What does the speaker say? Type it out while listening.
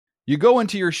You go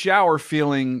into your shower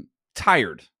feeling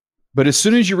tired, but as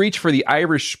soon as you reach for the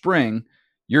Irish Spring,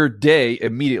 your day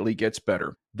immediately gets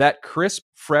better. That crisp,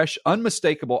 fresh,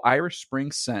 unmistakable Irish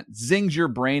Spring scent zings your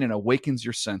brain and awakens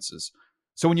your senses.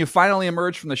 So when you finally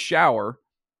emerge from the shower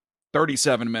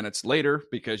 37 minutes later,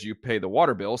 because you pay the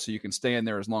water bill so you can stay in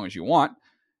there as long as you want,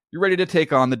 you're ready to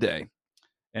take on the day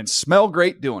and smell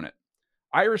great doing it.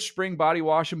 Irish Spring Body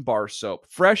Wash and Bar Soap.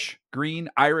 Fresh, green,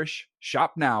 Irish.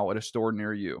 Shop now at a store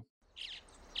near you.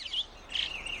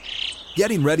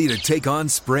 Getting ready to take on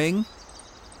spring?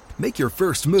 Make your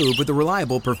first move with the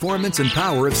reliable performance and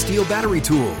power of Steel battery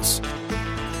tools.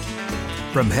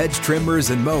 From hedge trimmers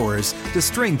and mowers to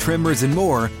string trimmers and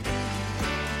more,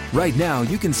 right now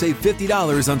you can save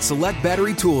 $50 on select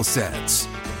battery tool sets.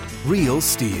 Real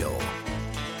Steel.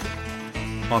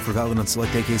 Offer valid on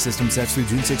select AK system sets through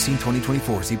June 16,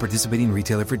 2024. See participating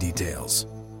retailer for details.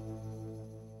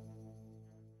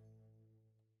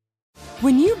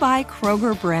 When you buy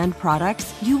Kroger brand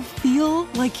products, you feel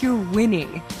like you're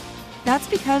winning. That's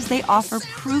because they offer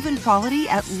proven quality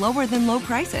at lower than low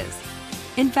prices.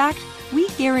 In fact, we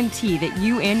guarantee that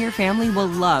you and your family will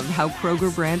love how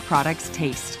Kroger brand products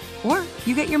taste, or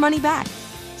you get your money back.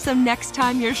 So next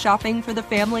time you're shopping for the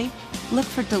family, look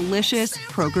for delicious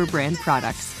Kroger brand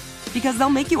products, because they'll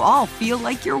make you all feel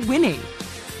like you're winning.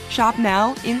 Shop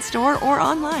now, in-store, or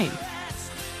online.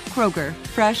 Kroger,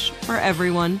 fresh for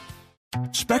everyone.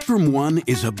 Spectrum One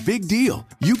is a big deal.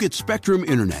 You get Spectrum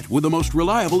Internet with the most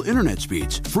reliable internet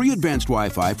speeds, free advanced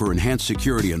Wi-Fi for enhanced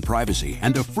security and privacy,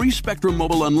 and a free Spectrum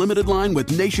Mobile Unlimited line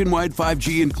with nationwide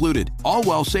 5G included, all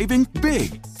while saving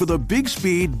big. For the big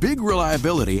speed, big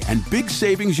reliability, and big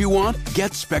savings you want,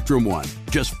 get Spectrum One.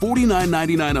 Just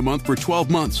 $49.99 a month for 12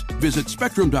 months. Visit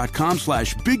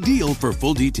spectrum.com/big deal for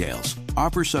full details.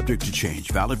 Offer subject to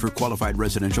change. Valid for qualified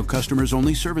residential customers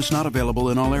only. Service not available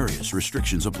in all areas.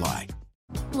 Restrictions apply.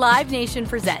 Live Nation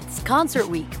presents Concert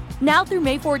Week. Now through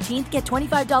May 14th, get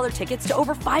 $25 tickets to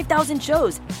over 5,000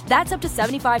 shows. That's up to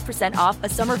 75% off a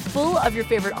summer full of your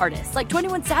favorite artists like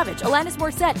 21 Savage, Alanis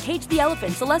Morissette, Cage the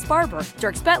Elephant, Celeste Barber,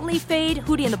 Dierks Bentley, Fade,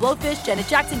 Hootie and the Blowfish, Janet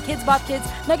Jackson, Kidz Bop Kids,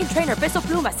 Meghan Trainor, Peso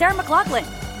Pluma, Sarah McLachlan.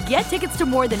 Get tickets to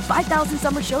more than 5,000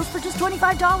 summer shows for just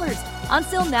 $25. On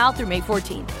sale now through May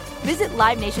 14th. Visit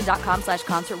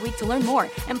livenation.com/Concert Week to learn more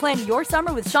and plan your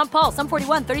summer with Sean Paul, Sum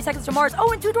 41, 30 Seconds to Mars,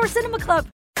 and Two Door Cinema Club.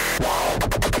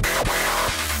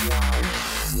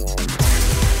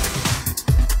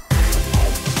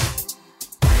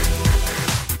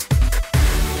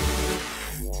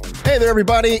 Hey there,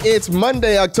 everybody. It's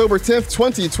Monday, October 10th,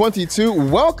 2022.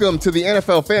 Welcome to the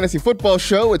NFL Fantasy Football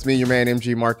Show. It's me, your man,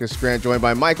 MG Marcus Grant, joined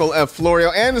by Michael F.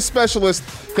 Florio and the specialist,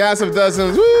 Cast of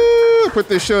Dozens. Woo! Put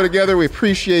this show together. We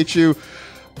appreciate you.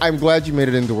 I'm glad you made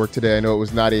it into work today. I know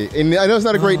it's not a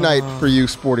great night for you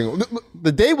sporting.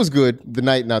 The day was good. The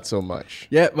night, not so much.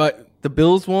 Yeah, but the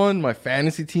Bills won. My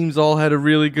fantasy teams all had a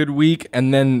really good week.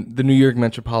 And then the New York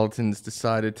Metropolitans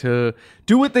decided to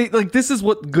do what they like. This is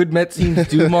what good Met teams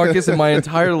do, Marcus, in my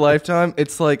entire lifetime.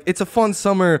 It's like, it's a fun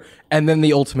summer, and then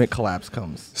the ultimate collapse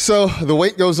comes. So the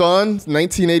wait goes on,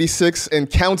 1986 and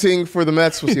counting for the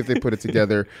Mets. We'll see if they put it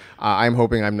together. I'm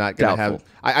hoping I'm not going to have,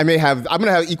 I'm going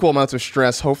to have equal amounts of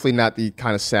stress. Hopefully not the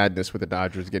kind of sadness with the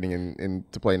Dodgers getting in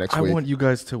to play next week. I want you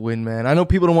guys to win, man. I know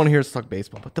people don't want to hear us talk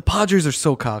baseball, but the Padres are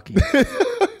so cocky.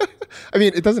 I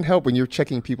mean, it doesn't help when you're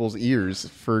checking people's ears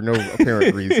for no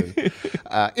apparent reason.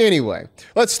 Anyway,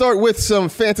 let's start with some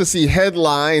fantasy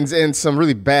headlines and some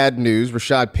really bad news.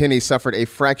 Rashad Penny suffered a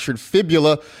fractured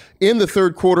fibula in the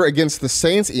third quarter against the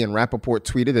Saints. Ian Rappaport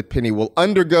tweeted that Penny will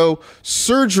undergo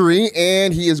surgery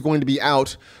and he is going to be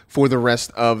out for the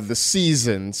rest of the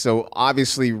season. So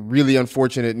obviously really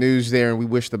unfortunate news there, and we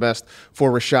wish the best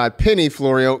for Rashad Penny.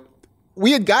 Florio,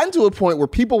 we had gotten to a point where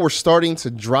people were starting to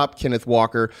drop Kenneth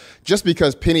Walker just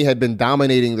because Penny had been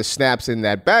dominating the snaps in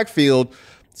that backfield.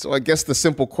 So I guess the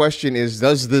simple question is,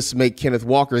 does this make Kenneth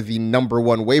Walker the number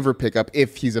one waiver pickup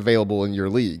if he's available in your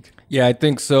league? Yeah, I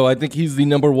think so. I think he's the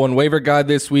number one waiver guy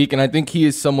this week, and I think he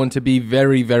is someone to be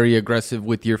very, very aggressive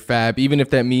with your fab, even if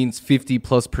that means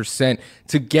 50+%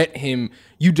 to get him.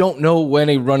 You don't know when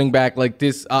a running back like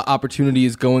this opportunity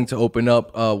is going to open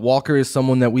up. Walker is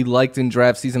someone that we liked in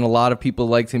draft season. A lot of people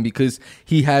liked him because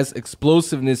he has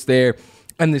explosiveness there.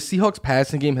 And the Seahawks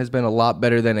passing game has been a lot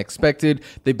better than expected.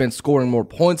 They've been scoring more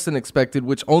points than expected,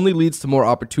 which only leads to more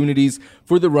opportunities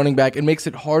for the running back. It makes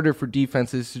it harder for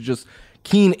defenses to just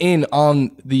keen in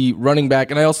on the running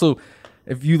back. And I also,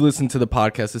 if you listen to the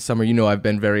podcast this summer, you know I've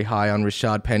been very high on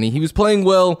Rashad Penny. He was playing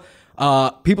well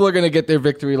People are going to get their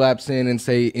victory laps in and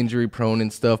say injury prone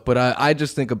and stuff, but I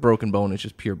just think a broken bone is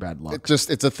just pure bad luck.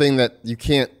 It's a thing that you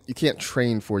can't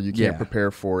train for, you can't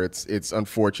prepare for. It's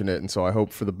unfortunate, and so I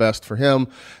hope for the best for him.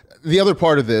 The other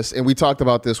part of this, and we talked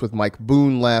about this with Mike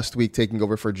Boone last week taking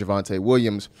over for Javonte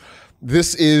Williams,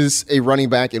 this is a running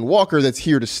back in Walker that's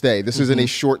here to stay. This isn't a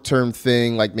short-term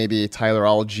thing like maybe a Tyler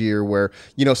Algier where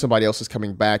somebody else is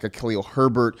coming back, a Khalil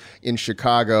Herbert in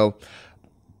Chicago.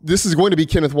 This is going to be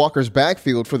Kenneth Walker's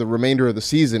backfield for the remainder of the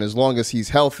season as long as he's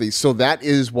healthy. So that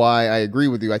is why I agree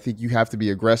with you. I think you have to be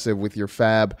aggressive with your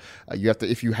fab.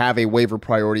 If you have a waiver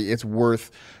priority, it's worth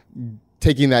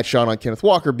taking that shot on Kenneth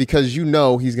Walker because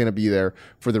he's going to be there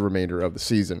for the remainder of the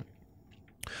season.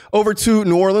 Over to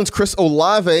New Orleans, Chris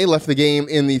Olave left the game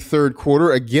in the third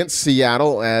quarter against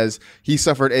Seattle as he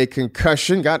suffered a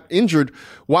concussion, got injured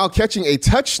while catching a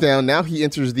touchdown. Now he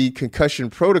enters the concussion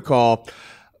protocol.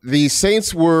 The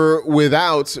Saints were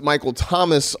without Michael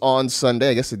Thomas on Sunday.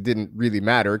 I guess it didn't really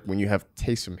matter when you have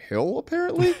Taysom Hill,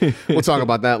 apparently. We'll talk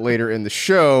about that later in the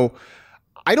show.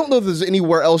 I don't know if there's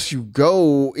anywhere else you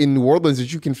go in New Orleans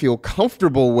that you can feel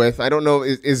comfortable with. I don't know.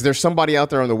 Is there somebody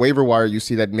out there on the waiver wire you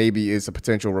see that maybe is a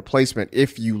potential replacement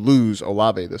if you lose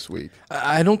Olave this week?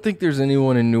 I don't think there's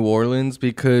anyone in New Orleans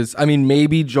because,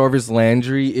 maybe Jarvis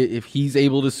Landry, if he's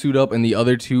able to suit up and the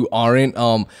other two aren't.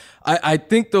 I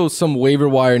think those some waiver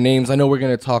wire names, I know we're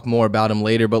going to talk more about him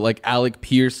later, but like Alec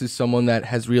Pierce is someone that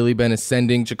has really been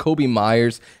ascending. Jacoby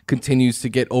Myers continues to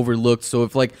get overlooked. So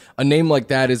if like a name like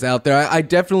that is out there, I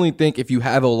definitely think if you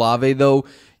have Olave though,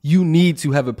 you need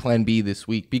to have a plan B this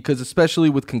week because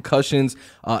especially with concussions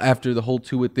after the whole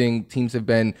Tua thing, teams have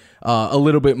been a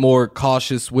little bit more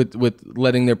cautious with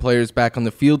letting their players back on the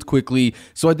field quickly.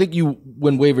 So I think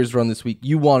when waivers run this week,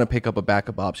 you want to pick up a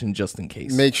backup option just in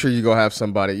case. Make sure you go have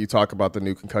somebody. You talk about the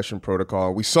new concussion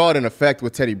protocol. We saw it in effect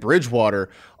with Teddy Bridgewater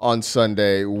on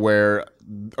Sunday where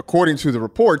according to the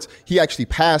reports, he actually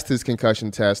passed his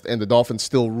concussion test, and the Dolphins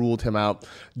still ruled him out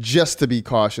just to be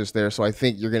cautious there. So I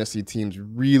think you're going to see teams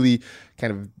really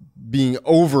kind of being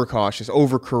overcautious,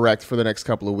 overcorrect for the next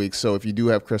couple of weeks. So if you do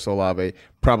have Chris Olave,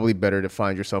 probably better to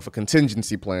find yourself a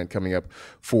contingency plan coming up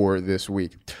for this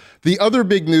week. The other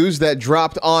big news that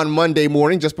dropped on Monday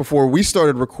morning, just before we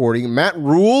started recording, Matt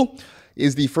Rule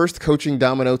is the first coaching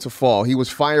domino to fall. He was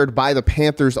fired by the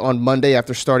Panthers on Monday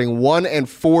after starting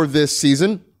 1-4 this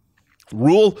season.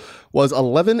 Rule was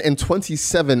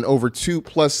 11-27 over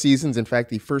 2+ seasons. In fact,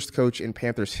 the first coach in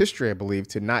Panthers history, I believe,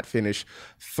 to not finish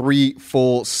 3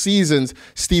 full seasons.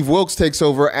 Steve Wilks takes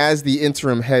over as the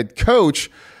interim head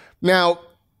coach. Now,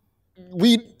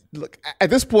 look, at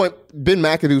this point, Ben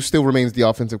McAdoo still remains the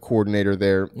offensive coordinator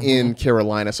there in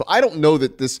Carolina. So I don't know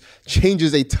that this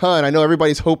changes a ton. I know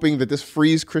everybody's hoping that this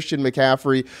frees Christian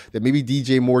McCaffrey, that maybe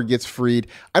DJ Moore gets freed.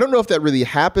 I don't know if that really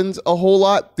happens a whole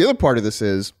lot. The other part of this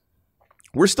is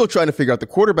we're still trying to figure out the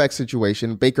quarterback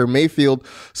situation. Baker Mayfield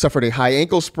suffered a high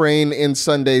ankle sprain in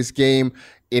Sunday's game.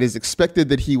 It is expected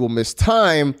that he will miss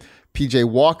time. PJ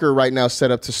Walker right now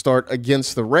set up to start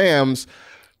against the Rams.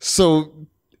 So,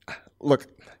 look,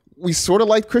 we sort of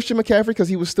liked Christian McCaffrey because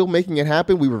he was still making it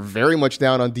happen. We were very much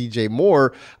down on DJ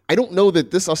Moore. I don't know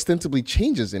that this ostensibly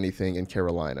changes anything in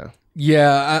Carolina.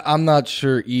 Yeah, I'm not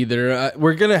sure either.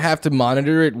 We're going to have to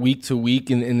monitor it week to week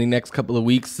in the next couple of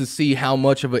weeks to see how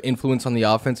much of an influence on the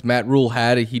offense Matt Rule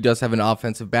had. He does have an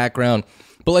offensive background.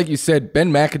 But like you said,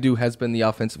 Ben McAdoo has been the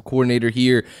offensive coordinator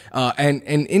here. And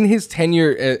in his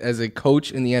tenure as a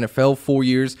coach in the NFL, 4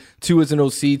 years, 2 as an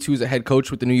OC, 2 as a head coach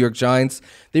with the New York Giants,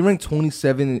 they ranked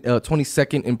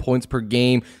 22nd in points per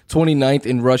game, 29th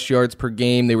in rush yards per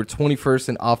game. They were 21st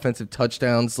in offensive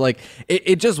touchdowns. Like,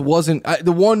 it just wasn't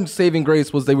the one saving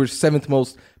grace was they were 7th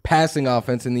most passing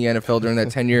offense in the NFL during that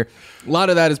tenure. A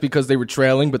lot of that is because they were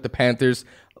trailing, but the Panthers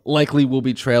likely will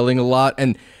be trailing a lot.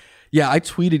 And yeah, I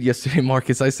tweeted yesterday,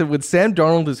 Marcus. I said, when Sam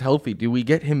Darnold is healthy, do we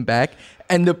get him back?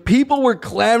 And the people were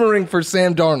clamoring for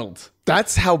Sam Darnold.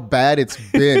 That's how bad it's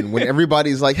been when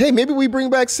everybody's like, hey, maybe we bring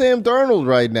back Sam Darnold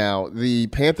right now. The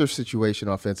Panthers situation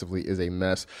offensively is a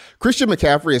mess. Christian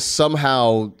McCaffrey is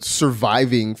somehow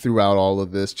surviving throughout all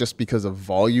of this just because of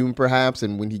volume, perhaps.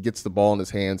 And when he gets the ball in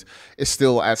his hands, is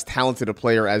still as talented a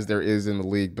player as there is in the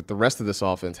league. But the rest of this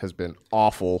offense has been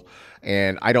awful.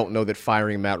 And I don't know that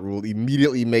firing Matt Rule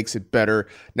immediately makes it better.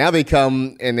 Now they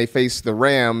come and they face the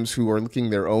Rams, who are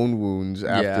licking their own wounds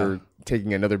after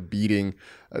taking another beating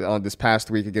on this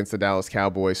past week against the Dallas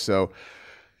Cowboys. So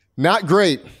Not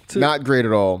great. Not great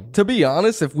at all. To be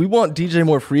honest, if we want DJ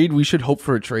Moore freed, we should hope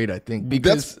for a trade, I think,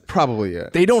 because That's probably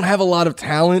it. they don't have a lot of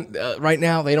talent right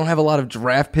now. They don't have a lot of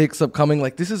draft picks upcoming.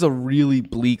 Like, this is a really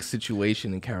bleak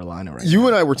situation in Carolina right now. You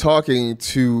and I were talking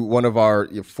to one of our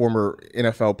former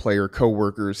NFL player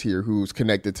coworkers here who's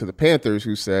connected to the Panthers,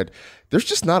 who said there's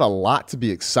just not a lot to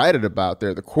be excited about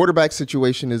there. The quarterback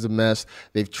situation is a mess.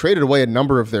 They've traded away a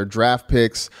number of their draft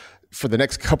picks for the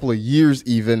next couple of years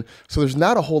even. So there's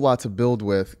not a whole lot to build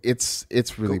with. It's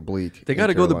really bleak. They got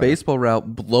to go the baseball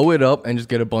route, blow it up, and just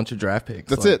get a bunch of draft picks.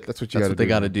 That's it. That's what you got to do. That's what they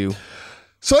got to do.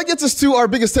 So that gets us to our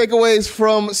biggest takeaways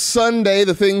from Sunday,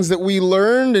 the things that we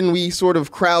learned, and we sort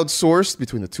of crowdsourced,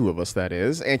 between the two of us, that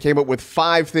is, and came up with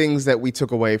 5 things that we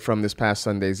took away from this past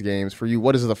Sunday's games. For you,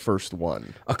 what is the first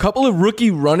one? A couple of rookie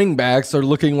running backs are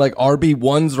looking like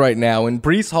RB1s right now, and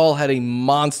Breece Hall had a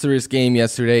monstrous game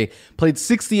yesterday, played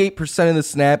 68% of the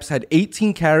snaps, had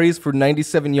 18 carries for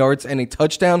 97 yards and a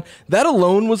touchdown. That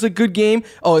alone was a good game.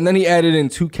 Oh, and then he added in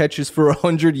 2 catches for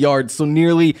 100 yards, so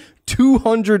nearly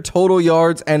 200 total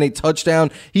yards and a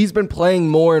touchdown. He's been playing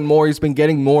more and more. He's been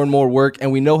getting more and more work,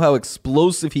 and we know how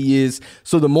explosive he is.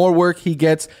 So the more work he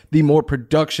gets, the more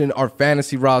production our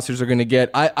fantasy rosters are going to get.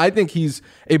 I think he's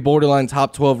a borderline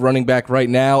top 12 running back right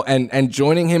now, and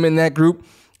joining him in that group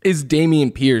is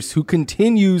Dameon Pierce, who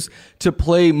continues to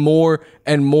play more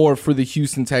and more for the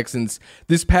Houston Texans.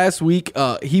 This past week,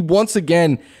 he once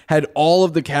again had all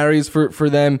of the carries for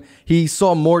them. He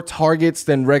saw more targets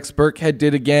than Rex Burkhead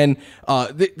did again.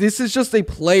 This is just a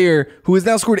player who has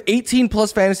now scored 18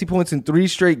 plus fantasy points in 3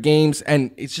 straight games,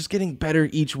 and it's just getting better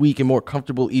each week and more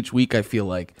comfortable each week, I feel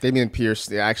like. Dameon Pierce,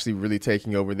 they're actually really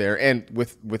taking over there. And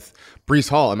with Breece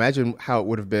Hall, imagine how it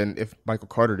would have been if Michael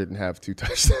Carter didn't have 2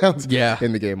 touchdowns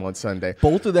in the game on Sunday.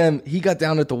 Both of them, he got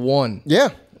down at the 1. Yeah.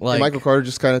 Like, Michael Carter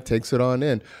just kind of takes it on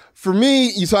in. For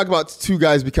me, you talk about 2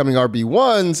 guys becoming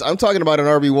RB1s. I'm talking about an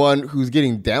RB1 who's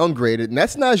getting downgraded, and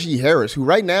that's Najee Harris, who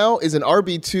right now is an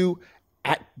RB2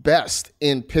 at best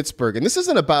in Pittsburgh. And this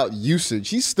isn't about usage.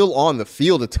 He's still on the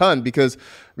field a ton because,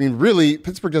 really,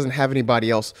 Pittsburgh doesn't have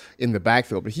anybody else in the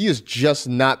backfield, but he is just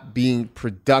not being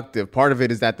productive. Part of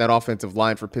it is that offensive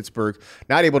line for Pittsburgh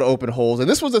not able to open holes. And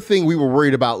this was a thing we were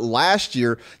worried about last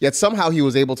year, yet somehow he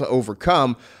was able to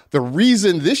overcome. The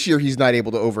reason this year he's not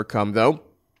able to overcome, though,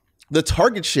 the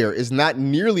target share is not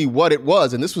nearly what it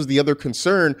was, and this was the other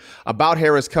concern about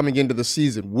Harris coming into the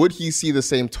season. Would he see the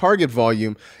same target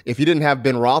volume if he didn't have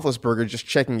Ben Roethlisberger just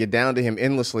checking it down to him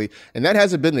endlessly? And that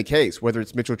hasn't been the case. Whether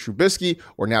it's Mitchell Trubisky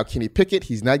or now Kenny Pickett,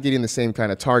 he's not getting the same kind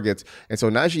of targets. And so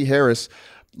Najee Harris,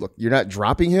 look, you're not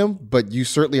dropping him, but you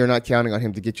certainly are not counting on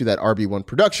him to get you that RB1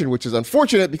 production, which is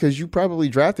unfortunate because you probably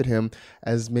drafted him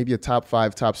as maybe a top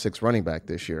 5, top 6 running back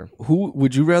this year. Who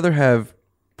would you rather have?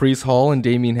 Breece Hall and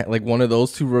Dameon, like one of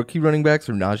those 2 rookie running backs,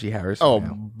 or Najee Harris?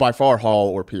 By far Hall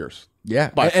or Pierce. Yeah.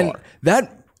 By far.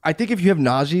 That, I think if you have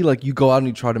Najee, like you go out and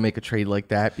you try to make a trade like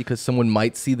that because someone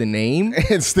might see the name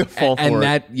and still fall for it. And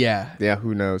that, yeah,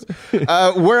 who knows?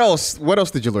 Where else? What else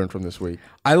did you learn from this week?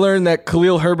 I learned that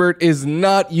Khalil Herbert is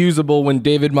not usable when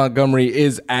David Montgomery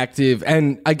is active,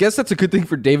 and I guess that's a good thing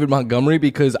for David Montgomery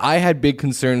because I had big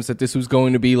concerns that this was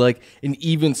going to be like an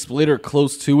even split or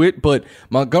close to it. But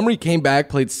Montgomery came back,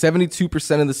 played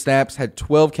 72% of the snaps, had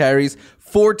 12 carries.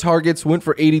 4 targets, went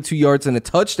for 82 yards and a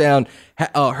touchdown.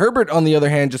 Herbert, on the other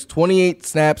hand, just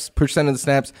 28% of the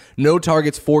snaps, no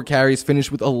targets, 4 carries,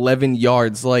 finished with 11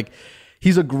 yards. Like,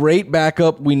 he's a great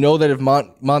backup. We know that if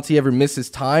Monty ever misses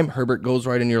time, Herbert goes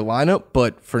right in your lineup.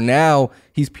 But for now,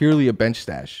 he's purely a bench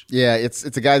stash. Yeah, it's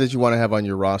a guy that you want to have on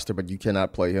your roster, but you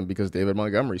cannot play him because David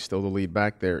Montgomery's still the lead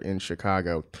back there in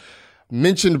Chicago.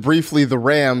 Mentioned briefly the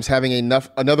Rams having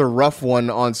another rough one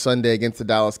on Sunday against the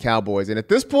Dallas Cowboys. And at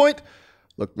this point,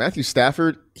 look, Matthew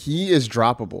Stafford, he is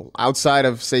droppable. Outside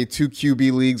of, say, 2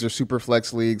 QB leagues or super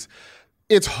flex leagues,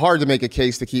 it's hard to make a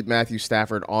case to keep Matthew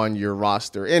Stafford on your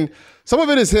roster. And some of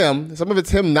it is him. Some of it's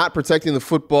him not protecting the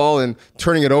football and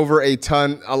turning it over a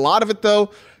ton. A lot of it, though,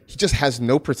 he just has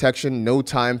no protection, no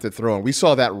time to throw. And we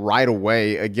saw that right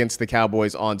away against the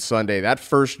Cowboys on Sunday. That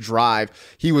first drive,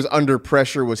 he was under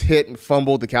pressure, was hit and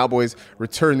fumbled. The Cowboys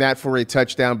returned that for a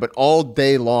touchdown. But all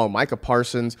day long, Micah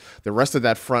Parsons, the rest of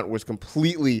that front was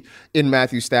completely in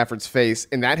Matthew Stafford's face.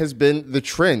 And that has been the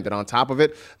trend. And on top of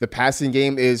it, the passing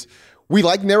game is... We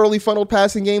like narrowly funneled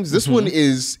passing games. This one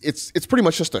is, it's pretty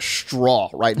much just a straw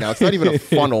right now. It's not even a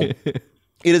funnel.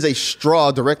 It is a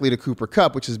straw directly to Cooper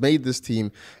Kupp, which has made this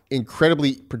team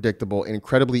incredibly predictable and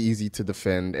incredibly easy to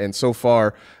defend. And so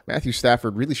far, Matthew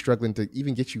Stafford really struggling to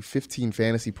even get you 15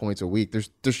 fantasy points a week. There's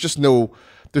just no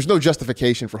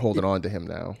justification for holding on to him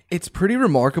now. It's pretty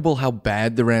remarkable how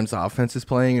bad the Rams offense is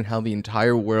playing and how the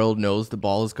entire world knows the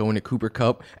ball is going to Cooper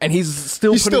Kupp, and he's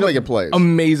still making plays.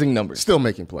 Amazing numbers. Still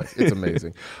making plays. It's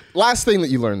amazing. Last thing that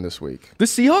you learned this week. The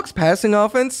Seahawks passing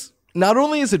offense, not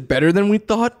only is it better than we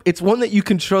thought, it's one that you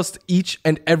can trust each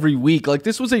and every week. Like,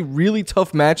 this was a really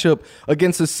tough matchup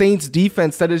against the Saints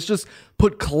defense that has just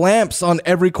put clamps on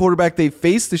every quarterback they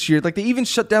faced this year. Like, they even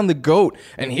shut down the GOAT.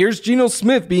 And here's Geno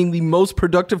Smith being the most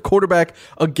productive quarterback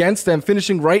against them,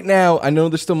 finishing right now. I know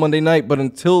there's still Monday night, but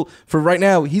for right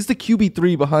now, he's the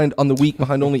QB3 behind on the week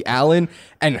behind only Allen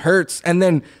and Hurts. And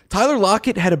then Tyler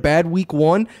Lockett had a bad week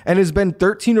 1 and has been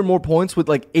 13 or more points with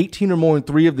like 18 or more in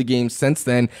 3 of the games since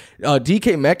then.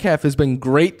 DK Metcalf has been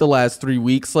great the last 3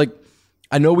 weeks. Like,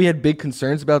 I know we had big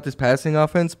concerns about this passing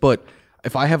offense, but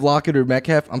if I have Lockett or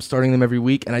Metcalf, I'm starting them every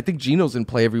week, and I think Geno's in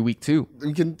play every week too.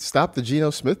 We can stop the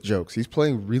Geno Smith jokes. He's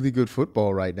playing really good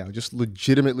football right now, just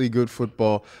legitimately good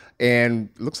football, and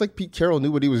it looks like Pete Carroll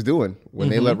knew what he was doing when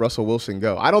they let Russell Wilson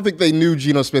go. I don't think they knew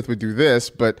Geno Smith would do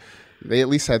this, but they at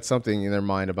least had something in their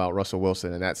mind about Russell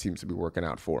Wilson, and that seems to be working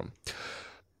out for him.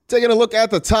 Taking a look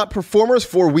at the top performers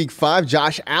for Week 5,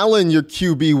 Josh Allen, your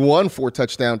QB1, 4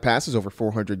 touchdown passes, over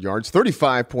 400 yards,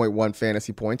 35.1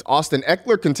 fantasy points. Austin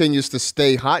Eckler continues to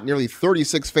stay hot, nearly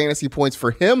 36 fantasy points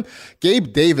for him.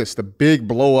 Gabe Davis, the big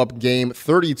blow-up game,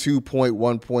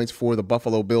 32.1 points for the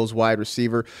Buffalo Bills wide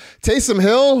receiver. Taysom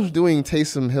Hill, doing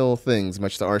Taysom Hill things,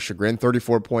 much to our chagrin,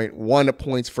 34.1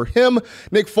 points for him.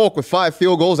 Nick Folk with 5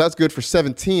 field goals, that's good for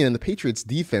 17. And the Patriots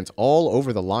defense all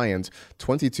over the Lions,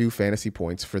 22 fantasy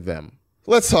points for them.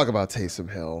 Let's talk about Taysom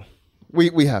Hill.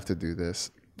 We have to do this.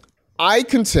 I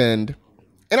contend,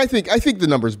 and I think the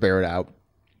numbers bear it out,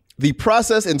 the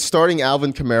process in starting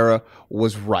Alvin Kamara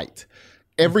was right.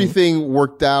 Everything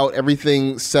worked out.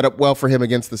 Everything set up well for him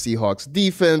against the Seahawks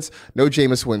defense. No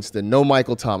Jameis Winston, no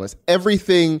Michael Thomas.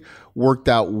 Everything worked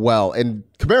out well. And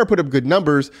Kamara put up good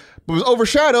numbers, but was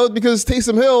overshadowed because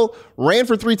Taysom Hill ran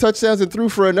for 3 touchdowns and threw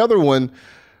for another one.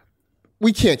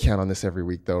 We can't count on this every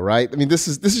week, though, right? I mean, this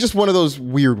is just one of those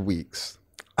weird weeks.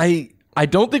 I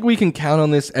don't think we can count on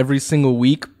this every single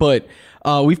week, but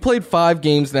we've played 5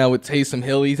 games now with Taysom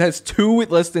Hill. He has 2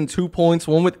 with less than 2 points,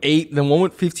 1 with 8, then 1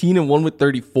 with 15, and 1 with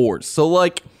 34. So,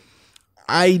 like,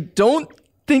 I don't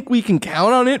think we can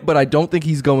count on it, but I don't think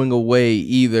he's going away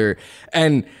either.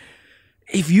 And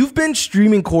if you've been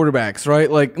streaming quarterbacks,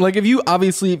 right? Like if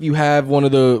you have one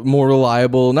of the more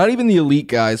reliable, not even the elite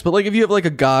guys, but like if you have like a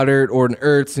Goddard or an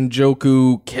Ertz and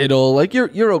Njoku, Kittle, like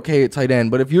you're okay at tight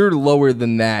end. But if you're lower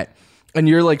than that and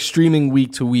you're like streaming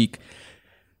week to week,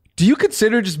 do you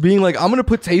consider just being like, I'm going to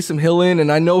put Taysom Hill in,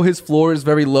 and I know his floor is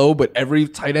very low, but every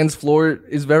tight end's floor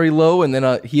is very low, and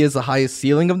then he has the highest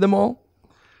ceiling of them all?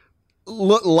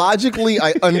 Logically,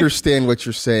 I understand what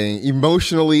you're saying.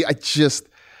 Emotionally,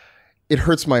 it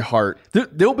hurts my heart.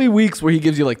 There'll be weeks where he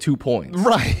gives you like 2 points.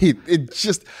 Right.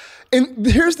 And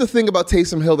here's the thing about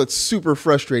Taysom Hill that's super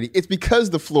frustrating. It's because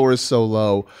the floor is so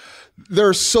low. There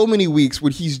are so many weeks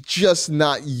when he's just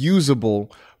not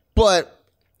usable, but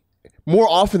more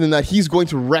often than not, he's going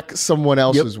to wreck someone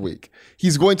else's week.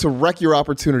 He's going to wreck your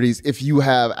opportunities if you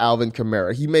have Alvin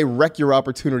Kamara. He may wreck your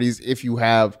opportunities if you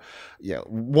have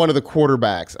one of the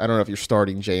quarterbacks. I don't know if you're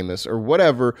starting Jameis or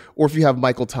whatever, or if you have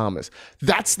Michael Thomas.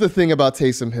 That's the thing about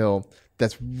Taysom Hill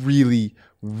that's really,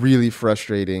 really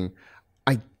frustrating.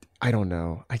 I don't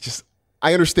know.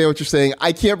 I understand what you're saying.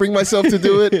 I can't bring myself to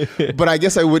do it, but I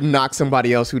guess I wouldn't knock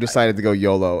somebody else who decided to go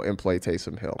YOLO and play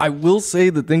Taysom Hill. I will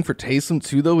say the thing for Taysom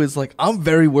too, though, is like I'm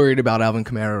very worried about Alvin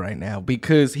Kamara right now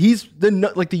because he's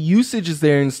the usage is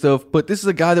there and stuff, but this is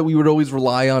a guy that we would always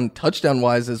rely on touchdown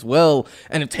wise as well.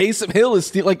 And if Taysom Hill is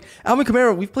still like Alvin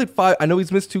Kamara, we've played 5. I know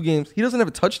he's missed 2 games. He doesn't have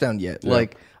a touchdown yet. Yeah.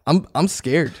 Like I'm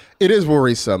scared. It is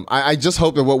worrisome. I just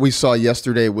hope that what we saw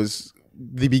yesterday was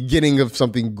the beginning of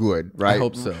something good, right? I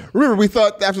hope so. Remember, we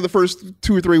thought after the first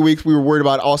 2 or 3 weeks, we were worried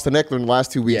about Austin Eckler. In the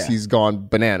last 2 weeks, he's gone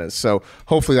bananas. So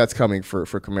hopefully that's coming for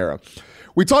Kamara.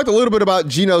 We talked a little bit about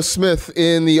Geno Smith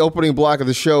in the opening block of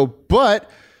the show, but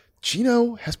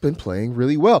Geno has been playing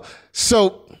really well.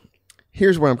 So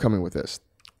here's where I'm coming with this.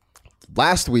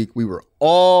 Last week, we were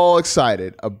all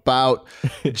excited about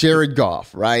Jared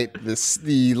Goff, right?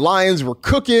 The Lions were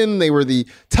cooking. They were the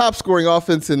top scoring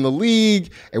offense in the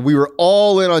league, and we were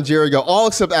all in on Jared Goff, all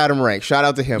except Adam Rank. Shout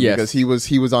out to him because he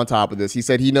was on top of this. He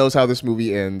said he knows how this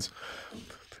movie ends.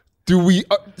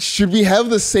 Should we have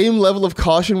the same level of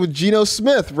caution with Geno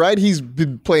Smith, right? He's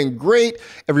been playing great.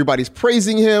 Everybody's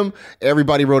praising him.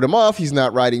 Everybody wrote him off. He's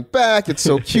not writing back. It's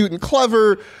so cute and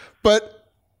clever. But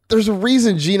there's a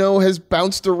reason Geno has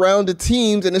bounced around to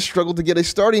teams and has struggled to get a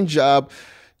starting job.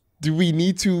 Do we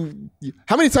need to?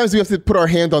 How many times do we have to put our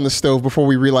hand on the stove before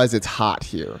we realize it's hot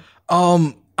here?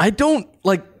 I don't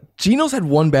like. Geno's had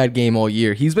one bad game all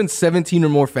year. He's been 17 or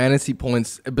more fantasy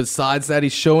points. Besides that,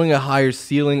 he's showing a higher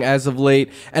ceiling as of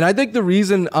late. And I think the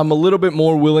reason I'm a little bit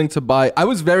more willing to buy, I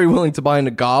was very willing to buy into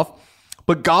Goff,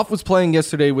 but Goff was playing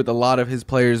yesterday with a lot of his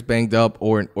players banged up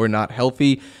or not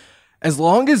healthy. As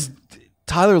long as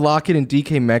Tyler Lockett and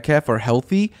DK Metcalf are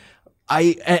healthy,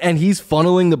 and he's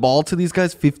funneling the ball to these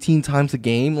guys 15 times a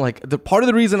game. Like, the part of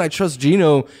the reason I trust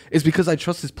Geno is because I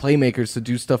trust his playmakers to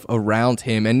do stuff around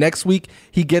him. And next week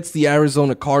he gets the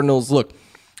Arizona Cardinals. Look,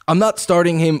 I'm not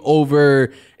starting him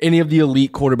over any of the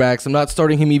elite quarterbacks. I'm not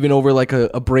starting him even over like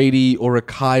a Brady or a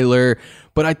Kyler.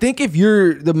 But I think if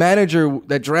you're the manager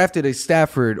that drafted a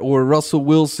Stafford or Russell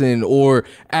Wilson or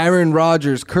Aaron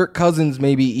Rodgers, Kirk Cousins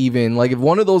maybe even, like if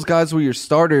one of those guys were your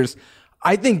starters,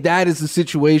 I think that is the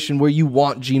situation where you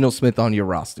want Geno Smith on your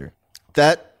roster.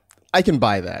 That I can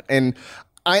buy that. And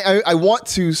I want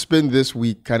to spend this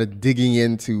week kind of digging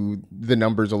into the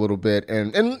numbers a little bit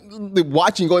and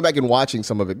going back and watching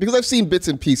some of it, because I've seen bits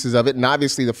and pieces of it, and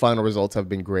obviously the final results have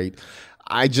been great.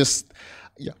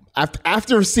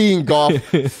 After seeing Goff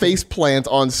face plant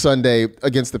on Sunday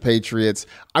against the Patriots,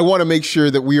 I want to make sure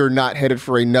that we are not headed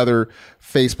for another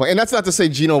face plant. And that's not to say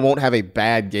Geno won't have a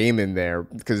bad game in there,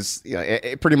 because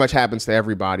it pretty much happens to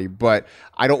everybody. But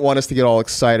I don't want us to get all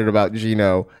excited about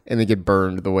Geno and then get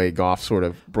burned the way Goff sort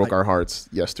of broke our hearts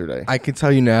yesterday. I can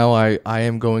tell you now, I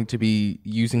am going to be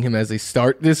using him as a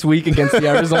start this week against the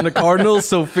Arizona Cardinals,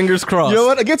 so fingers crossed. You know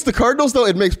what? Against the Cardinals, though,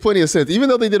 it makes plenty of sense. Even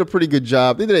though they did a pretty good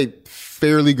job, they did a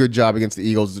fairly good job against the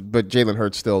Eagles, but Jalen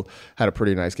Hurts still had a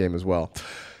pretty nice game as well.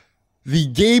 The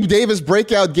Gabe Davis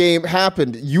breakout game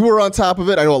happened. You were on top of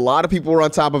it. I know a lot of people were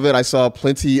on top of it. I saw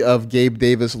plenty of Gabe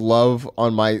Davis love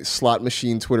on my Slot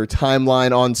Machine Twitter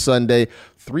timeline on Sunday.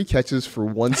 3 catches for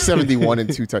 171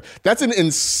 and 2 touchdowns. That's an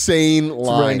insane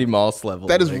line. It's Randy Moss level.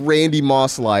 That is Randy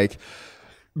Moss-like.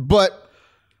 But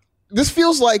this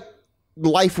feels like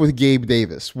life with Gabe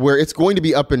Davis, where it's going to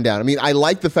be up and down. I mean, I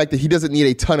like the fact that he doesn't need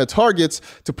a ton of targets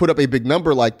to put up a big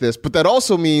number like this, but that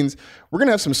also means we're going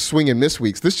to have some swing and miss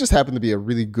weeks. This just happened to be a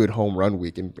really good home run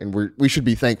week, and we should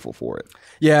be thankful for it.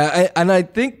 Yeah, I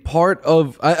think part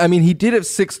of, I mean, he did have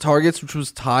 6 targets, which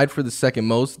was tied for the second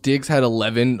most. Diggs had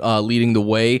 11 leading the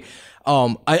way.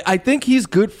 I think he's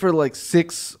good for like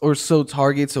 6 or so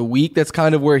targets a week. That's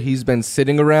kind of where he's been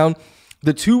sitting around.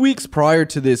 The 2 weeks prior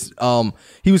to this,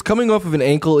 he was coming off of an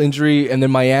ankle injury, and then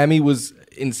Miami was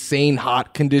insane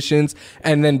hot conditions,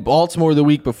 and then Baltimore the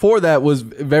week before that was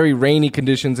very rainy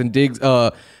conditions, and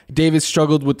Davis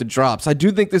struggled with the drops. I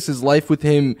do think this is life with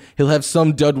him. He'll have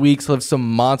some dud weeks, he'll have some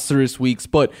monstrous weeks,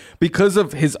 but because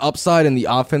of his upside and the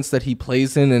offense that he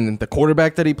plays in and the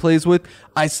quarterback that he plays with,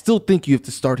 I still think you have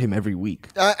to start him every week.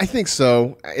 I think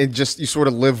so. You sort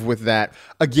of live with that.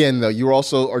 Again, though, you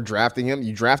also are drafting him.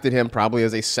 You drafted him probably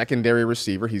as a secondary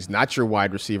receiver. He's not your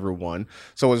wide receiver 1.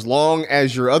 So as long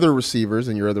as your other receivers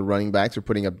and your other running backs are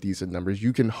putting up decent numbers,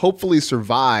 you can hopefully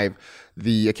survive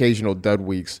the occasional dud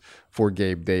weeks for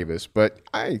Gabe Davis. But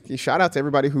shout out to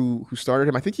everybody who started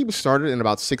him. I think he was started in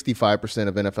about 65%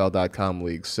 of NFL.com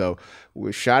leagues. So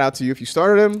shout out to you if you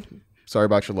started him. Sorry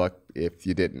about your luck if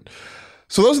you didn't.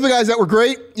 So those are the guys that were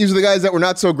great. These are the guys that were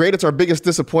not so great. It's our biggest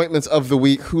disappointments of the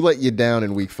week. Who let you down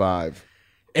in week 5?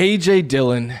 A.J.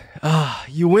 Dillon.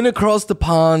 You went across the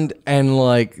pond and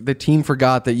like the team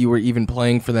forgot that you were even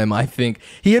playing for them, I think.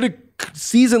 He had a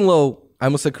season low, I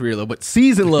almost said career low, but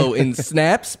season low in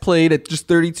snaps played at just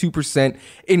 32%,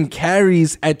 in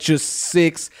carries at just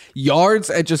 6, yards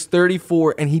at just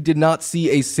 34, and he did not see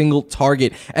a single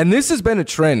target. And this has been a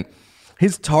trend.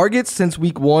 His targets since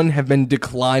week 1 have been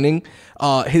declining.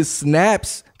 His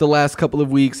snaps the last couple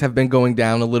of weeks have been going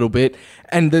down a little bit.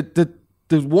 And the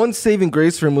one saving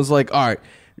grace for him was like, all right,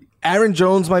 Aaron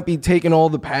Jones might be taking all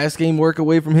the pass game work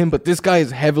away from him, but this guy is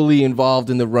heavily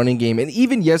involved in the running game. And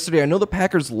even yesterday, I know the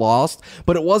Packers lost,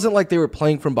 but it wasn't like they were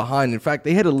playing from behind. In fact,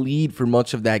 they had a lead for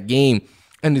much of that game.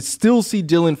 And to still see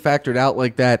Dillon factored out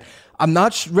like that, I'm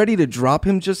not ready to drop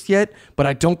him just yet, but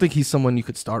I don't think he's someone you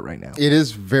could start right now. It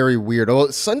is very weird.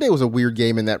 Sunday was a weird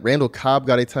game in that Randall Cobb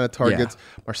got a ton of targets.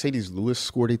 Yeah. Mercedes Lewis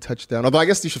scored a touchdown. Although I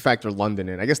guess you should factor London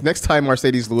in. I guess next time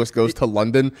Mercedes Lewis goes to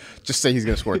London, just say he's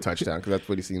going to score a touchdown because that's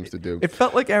what he seems to do. It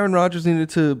felt like Aaron Rodgers needed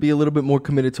to be a little bit more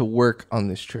committed to work on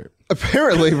this trip.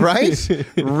 Apparently, right?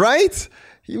 Right?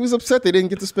 He was upset they didn't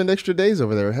get to spend extra days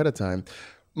over there ahead of time.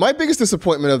 My biggest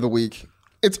disappointment of the week,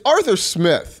 it's Arthur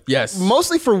Smith. Yes.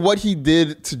 Mostly for what he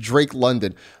did to Drake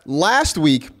London. Last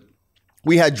week,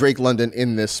 we had Drake London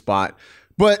in this spot,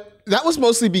 but that was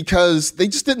mostly because they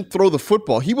just didn't throw the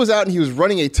football. He was out and he was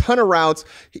running a ton of routes.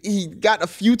 He got a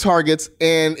few targets,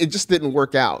 and it just didn't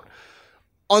work out.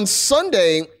 On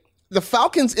Sunday, the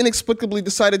Falcons inexplicably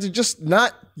decided to just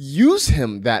not use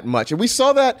him that much. And we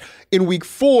saw that in week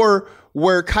 4,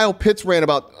 where Kyle Pitts had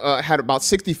about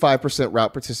 65%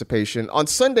 route participation. On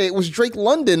Sunday, it was Drake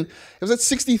London. It was at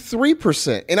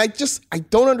 63%. And I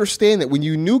don't understand that when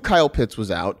you knew Kyle Pitts was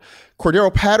out,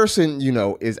 Cordero Patterson,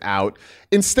 is out.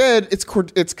 Instead, it's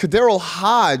Kaderil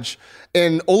Hodge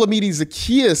and Olamide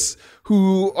Zaccheaus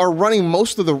who are running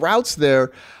most of the routes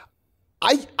there.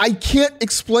 I can't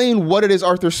explain what it is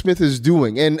Arthur Smith is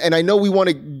doing. And I know we want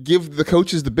to give the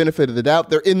coaches the benefit of the doubt.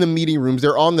 They're in the meeting rooms.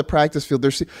 They're on the practice field.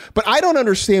 But I don't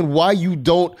understand why you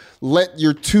don't let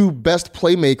your 2 best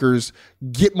playmakers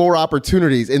get more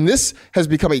opportunities. And this has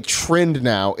become a trend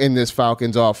now in this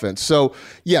Falcons offense. So,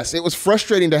 yes, it was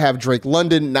frustrating to have Drake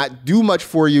London not do much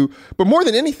for you. But more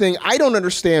than anything, I don't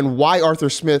understand why Arthur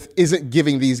Smith isn't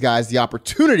giving these guys the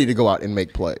opportunity to go out and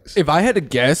make plays. If I had to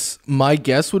guess, my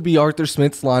guess would be Arthur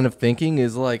Smith's line of thinking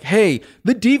is like, hey,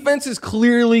 the defense is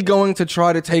clearly going to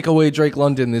try to take away Drake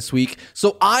London this week,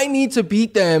 so I need to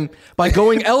beat them by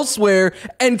going elsewhere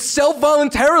and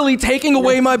self-voluntarily taking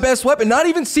away my best weapon, not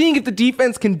even seeing if the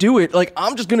defense can do it. Like,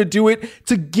 I'm just going to do it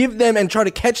to give them and try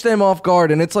to catch them off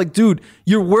guard. And it's like, dude,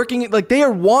 you're working it. Like, they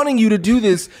are wanting you to do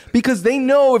this because they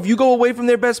know if you go away from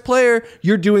their best player,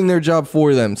 you're doing their job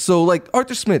for them. So, like,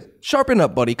 Arthur Smith, sharpen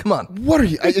up, buddy. Come on. What are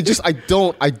you? I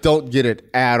don't get it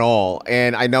at all.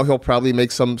 And I know he'll probably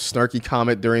make some snarky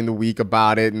comment during the week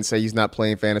about it and say he's not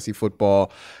playing fantasy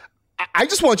football. I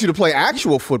just want you to play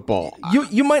actual football.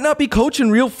 You might not be coaching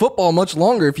real football much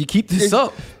longer if you keep this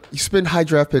up. You spend high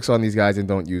draft picks on these guys and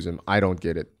don't use them. I don't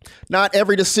get it. Not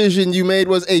every decision you made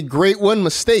was a great one.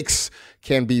 Mistakes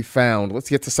can be found. Let's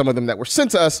get to some of them that were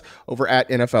sent to us over at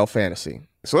NFL Fantasy.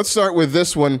 So let's start with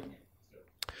this one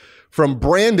from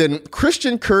Brandon.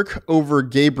 Christian Kirk over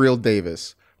Gabriel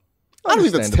Davis. I don't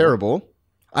think that's terrible.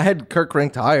 I had Kirk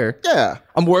ranked higher. Yeah.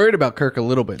 I'm worried about Kirk a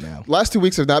little bit now. Last 2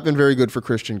 weeks have not been very good for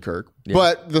Christian Kirk. Yeah.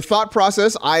 But the thought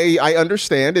process, I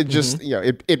understand. It just,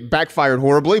 it backfired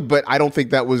horribly, but I don't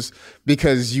think that was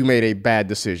because you made a bad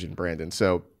decision, Brandon.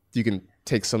 So you can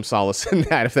take some solace in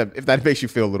that if that makes you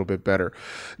feel a little bit better.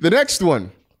 The next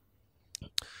one,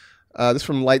 this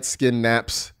from Light Skin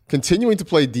Naps, continuing to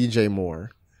play DJ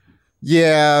Moore.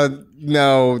 Yeah,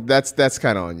 no, that's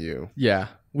kind of on you. Yeah.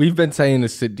 We've been saying to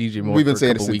sit DJ Moore for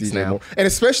a couple weeks now. And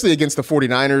especially against the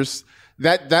 49ers,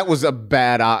 that was a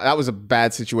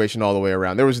bad situation all the way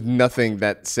around. There was nothing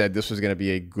that said this was going to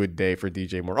be a good day for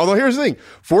DJ Moore. Although here's the thing,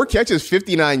 4 catches,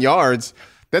 59 yards.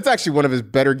 That's actually one of his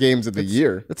better games of the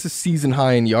year. That's a season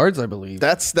high in yards, I believe.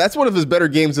 That's one of his better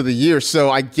games of the year.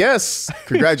 So I guess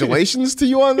congratulations to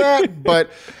you on that.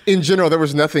 But in general, there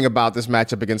was nothing about this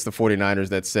matchup against the 49ers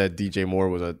that said DJ Moore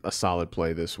was a solid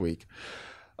play this week.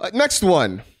 Next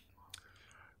one.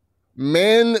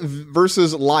 Man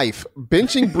versus life.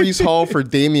 Benching Breece Hall for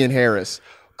Damian Harris.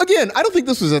 Again, I don't think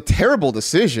this was a terrible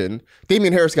decision.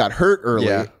 Damian Harris got hurt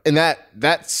early, and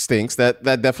that stinks. That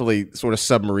definitely sort of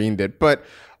submarined it. But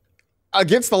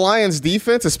against the Lions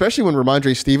defense, especially when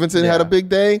Ramondre Stevenson had a big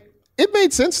day, it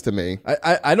made sense to me.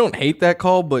 I don't hate that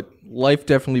call, but life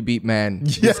definitely beat man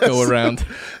this go around.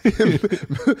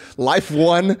 Life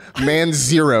 1, man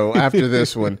 0 after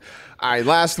this one. All right,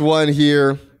 last one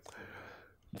here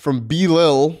from B.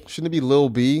 Lil. Shouldn't it be Lil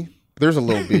B? There's a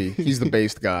Lil B. He's the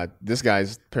based god. This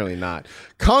guy's apparently not.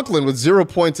 Conklin with 0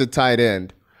 points at tight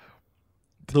end.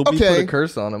 Lil B put a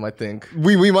curse on him, I think.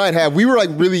 We might have. We were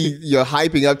like really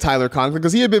hyping up Tyler Conklin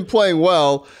because he had been playing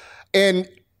well. And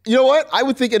you know what? I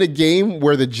would think in a game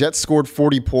where the Jets scored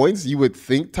 40 points, you would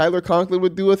think Tyler Conklin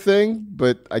would do a thing,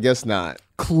 but I guess not.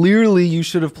 Clearly, you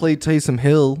should have played Taysom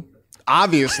Hill.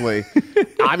 Obviously,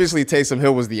 Taysom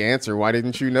Hill was the answer. Why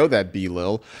didn't you know that,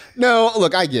 B-Lil? No,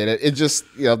 look, I get it. It just,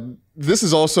 this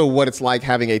is also what it's like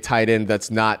having a tight end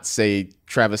that's not, say,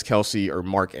 Travis Kelce or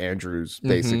Mark Andrews,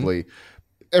 basically.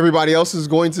 Everybody else is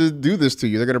going to do this to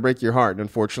you. They're going to break your heart. And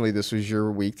unfortunately, this was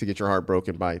your week to get your heart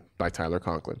broken by Tyler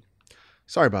Conklin.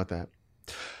 Sorry about that.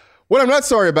 What I'm not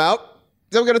sorry about,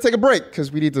 then we're going to take a break because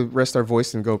we need to rest our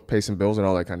voice and go pay some bills and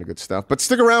all that kind of good stuff. But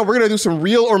stick around. We're going to do some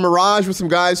real or mirage with some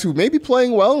guys who may be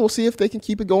playing well, and we'll see if they can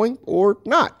keep it going or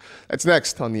not. That's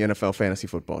next on the NFL Fantasy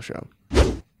Football Show.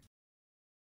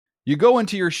 You go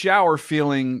into your shower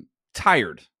feeling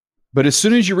tired, but as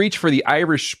soon as you reach for the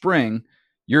Irish Spring,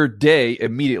 your day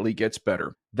immediately gets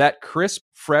better. That crisp,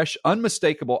 fresh,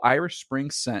 unmistakable Irish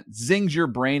Spring scent zings your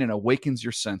brain and awakens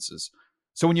your senses.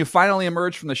 So when you finally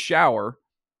emerge from the shower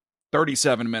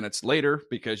 37 minutes later,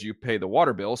 because you pay the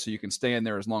water bill so you can stay in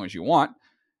there as long as you want,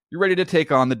 you're ready to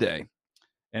take on the day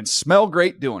and smell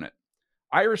great doing it.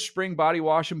 Irish Spring Body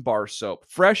Wash and Bar Soap.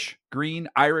 Fresh, green,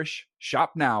 Irish.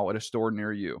 Shop now at a store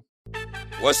near you.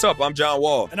 What's up? I'm John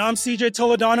Wall. And I'm CJ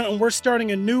Toledano, and we're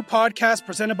starting a new podcast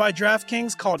presented by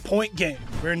DraftKings called Point Game.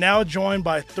 We're now joined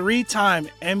by three-time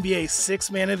NBA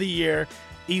Sixth Man of the Year,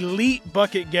 elite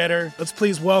bucket getter. Let's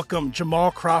please welcome Jamal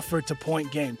Crawford to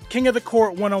Point Game. King of the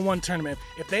Court one-on-one tournament.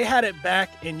 If they had it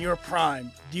back in your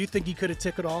prime, do you think you could have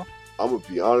took it all? I'm going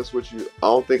to be honest with you. I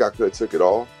don't think I could have took it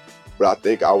all, but I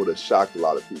think I would have shocked a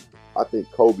lot of people. I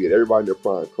think Kobe and everybody in their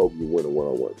prime, Kobe would win a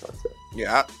one-on-one contest.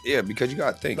 Yeah, because you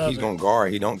got to think, he's going to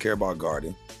guard. He don't care about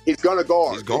guarding. He's going to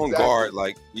guard. He's going to guard.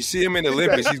 Like, you see him in the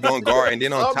Olympics, he's going to guard. And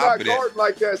then on top of that. I'm not guarding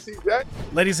like that, CJ.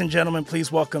 Ladies and gentlemen, please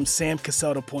welcome Sam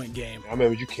Cassell to Point Game. I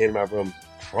remember you came out from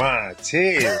prime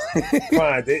 10.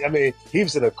 I mean, he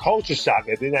was in a culture shock.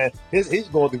 And then he's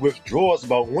going through withdrawals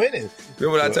about winning.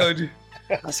 Remember what I told you?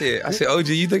 I said, OG,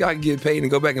 you think I can get paid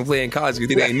and go back and play in college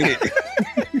because it ain't it?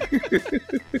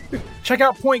 Check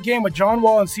out Point Game with John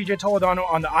Wall and CJ Toledano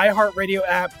on the iHeartRadio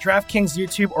app, DraftKings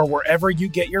YouTube, or wherever you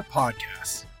get your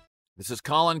podcasts. This is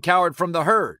Colin Cowherd from The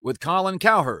Herd with Colin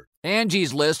Cowherd.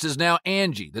 Angie's List is now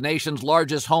Angie, the nation's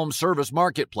largest home service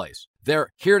marketplace. They're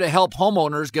here to help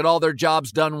homeowners get all their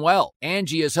jobs done well.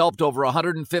 Angie has helped over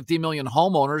 150 million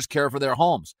homeowners care for their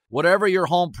homes. Whatever your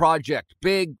home project,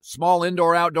 big, small,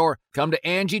 indoor, outdoor, come to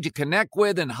Angie to connect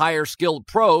with and hire skilled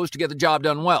pros to get the job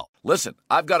done well. Listen,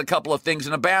 I've got a couple of things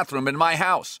in a bathroom in my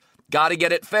house. Got to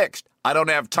get it fixed. I don't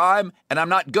have time, and I'm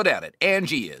not good at it.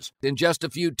 Angie is. In just a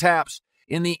few taps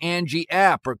in the Angie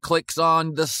app or clicks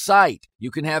on the site,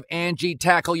 you can have Angie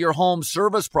tackle your home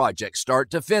service project start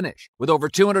to finish. With over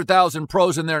 200,000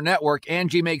 pros in their network,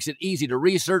 Angie makes it easy to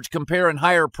research, compare, and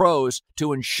hire pros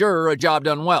to ensure a job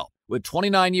done well. With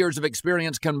 29 years of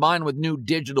experience combined with new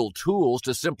digital tools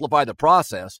to simplify the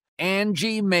process,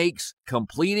 Angie makes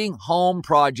completing home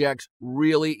projects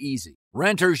really easy.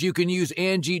 Renters, you can use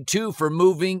Angie too for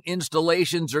moving,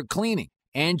 installations, or cleaning.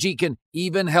 Angie can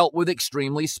even help with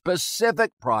extremely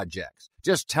specific projects.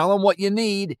 Just tell them what you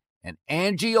need, and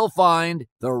Angie will find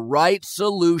the right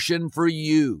solution for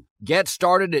you. Get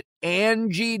started at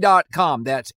Angie.com.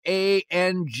 That's ANGI.com,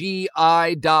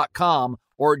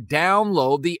 or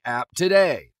download the app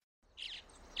today.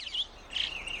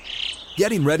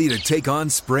 Getting ready to take on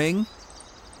spring?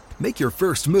 Make your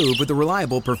first move with the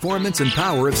reliable performance and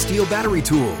power of Steel battery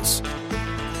tools.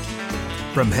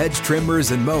 From hedge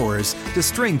trimmers and mowers to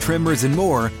string trimmers and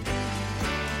more,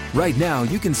 right now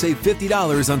you can save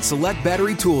 $50 on select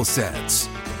battery tool sets.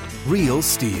 Real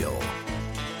Steel.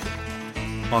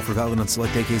 Offer valid on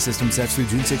select AK system sets through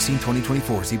June 16,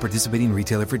 2024. See participating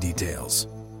retailer for details.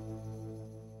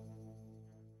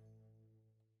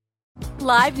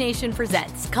 Live Nation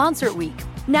presents Concert Week.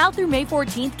 Now through May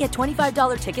 14th, get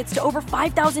 $25 tickets to over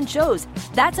 5,000 shows.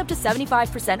 That's up to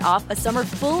 75% off a summer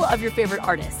full of your favorite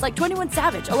artists like 21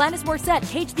 Savage, Alanis Morissette,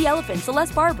 Cage the Elephant,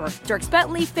 Celeste Barber, Dierks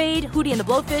Bentley, Fade, Hootie and the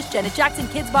Blowfish, Janet Jackson,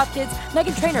 Kidz Bop Kids,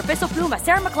 Meghan Trainor, Peso Pluma,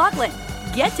 Sarah McLachlan.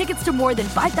 Get tickets to more than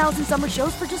 5,000 summer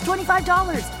shows for just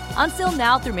 $25. Until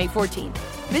now through May 14th.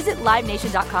 Visit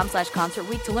LiveNation.com/Concert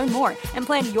Week to learn more and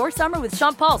plan your summer with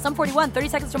Sean Paul, Sum 41, 30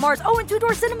 Seconds to Mars, and Two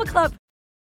Door Cinema Club.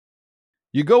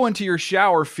 You go into your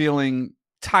shower feeling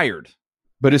tired,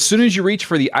 but as soon as you reach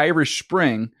for the Irish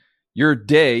Spring, your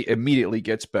day immediately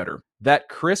gets better. That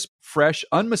crisp, fresh,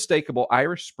 unmistakable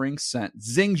Irish Spring scent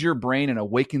zings your brain and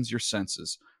awakens your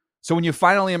senses. So when you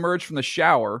finally emerge from the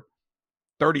shower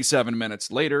 37 minutes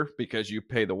later, because you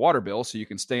pay the water bill so you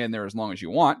can stay in there as long as you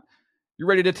want, you're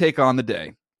ready to take on the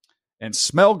day and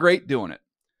smell great doing it.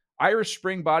 Irish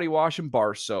Spring Body Wash and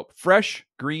Bar Soap. Fresh,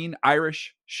 green,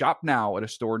 Irish. Shop now at a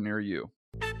store near you.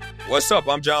 What's up?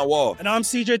 I'm John Wall. And I'm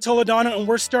CJ Toledano, and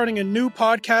we're starting a new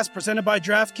podcast presented by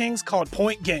DraftKings called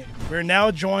Point Game. We're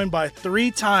now joined by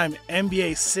three-time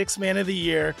NBA Sixth Man of the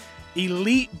Year,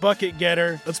 elite bucket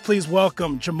getter. Let's please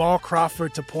welcome Jamal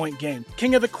Crawford to Point Game.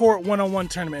 King of the Court one-on-one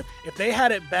tournament. If they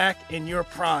had it back in your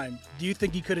prime, do you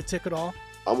think you could have took it all?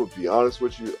 I'm going to be honest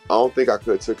with you. I don't think I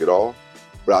could have took it all,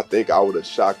 but I think I would have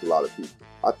shocked a lot of people.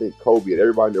 I think Kobe and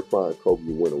everybody in their prime, Kobe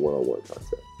would win a one-on-one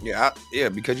contest. Yeah,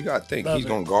 because you got to think, he's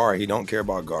going to guard. He don't care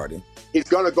about guarding. He's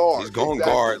going to guard. He's going to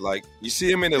guard. Like, you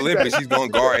see him in the Olympics, he's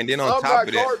going to guard. And then on top of that.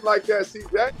 I'm not guarding like that,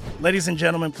 CJ. Ladies and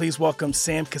gentlemen, please welcome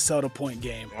Sam Cassell to Point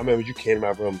Game. I remember you came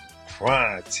out from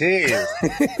crying tears.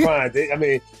 I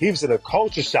mean, he was in a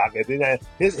culture shock. And then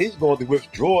he's going through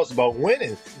withdrawals about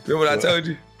winning. Remember what I told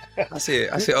you? I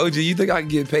said, OG, you think I can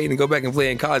get paid and go back and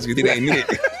play in college? You think they ain't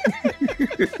it?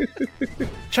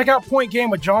 Check out Point Game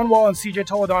with John Wall and CJ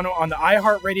Toledano on the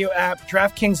iHeartRadio app,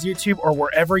 DraftKings YouTube, or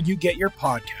wherever you get your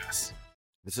podcasts.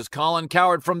 This is Colin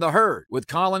Cowherd from The Herd with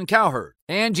Colin Cowherd.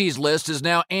 Angie's List is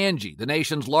now Angie, the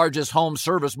nation's largest home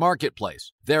service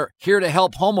marketplace. They're here to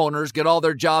help homeowners get all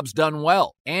their jobs done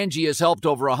well. Angie has helped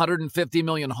over 150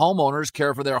 million homeowners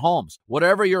care for their homes.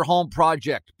 Whatever your home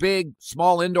project, big,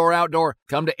 small, indoor, outdoor,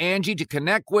 come to Angie to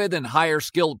connect with and hire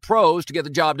skilled pros to get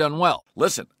the job done well.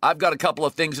 Listen, I've got a couple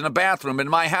of things in a bathroom in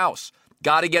my house.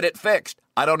 Got to get it fixed.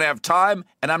 I don't have time,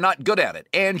 and I'm not good at it.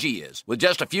 Angie is. With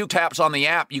just a few taps on the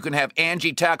app, you can have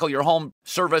Angie tackle your home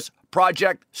service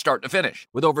project start to finish.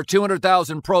 With over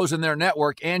 200,000 pros in their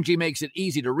network, Angie makes it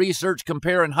easy to research,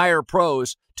 compare, and hire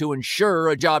pros to ensure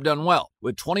a job done well.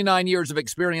 With 29 years of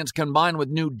experience combined with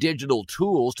new digital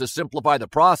tools to simplify the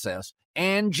process,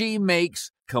 Angie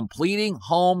makes completing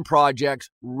home projects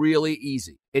really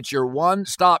easy. It's your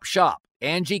one-stop shop.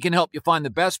 Angie can help you find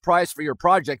the best price for your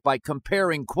project by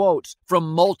comparing quotes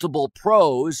from multiple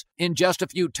pros in just a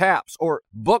few taps, or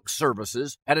book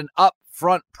services at an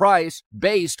upfront price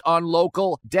based on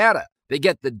local data. They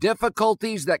get the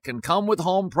difficulties that can come with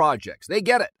home projects. They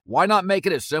get it. Why not make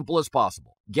it as simple as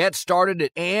possible? Get started at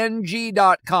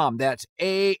Angie.com. That's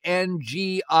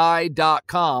ANGI.com,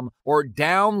 or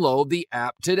download the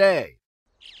app today.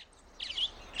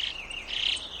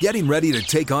 Getting ready to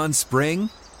take on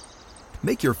spring?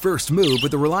 Make your first move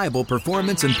with the reliable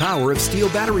performance and power of Steel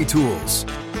battery tools.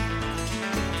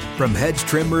 From hedge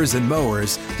trimmers and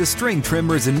mowers to string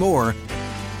trimmers and more,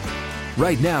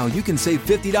 right now you can save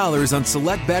 $50 on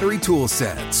select battery tool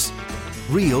sets.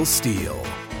 Real Steel.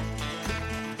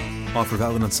 Offer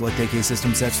valid on select AK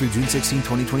system sets through June 16,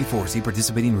 2024. See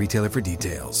participating retailer for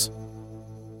details.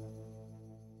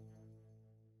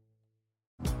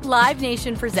 Live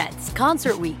Nation presents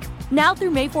Concert Week. Now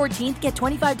through May 14th, get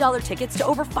 $25 tickets to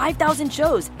over 5,000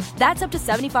 shows. That's up to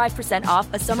 75% off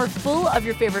a summer full of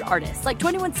your favorite artists like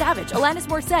 21 Savage, Alanis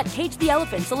Morissette, Cage the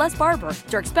Elephant, Celeste Barber,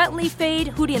 Dierks Bentley, Fade,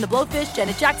 Hootie and the Blowfish,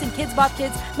 Janet Jackson, Kids Bop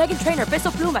Kids, Meghan Trainor, Peso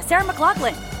Pluma, Sarah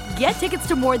McLachlan. Get tickets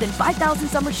to more than 5,000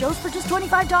 summer shows for just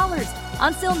 $25.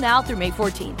 On sale now through May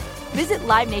 14th. Visit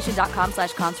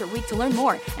LiveNation.com/Concert Week to learn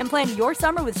more and plan your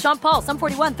summer with Sean Paul, Sum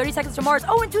 41, 30 Seconds to Mars,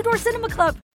 and Two Door Cinema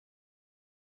Club.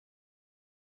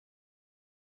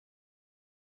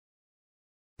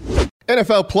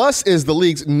 NFL Plus is the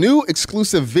league's new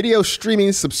exclusive video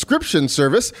streaming subscription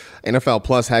service. NFL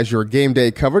Plus has your game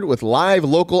day covered with live,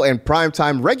 local, and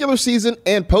primetime regular season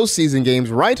and postseason games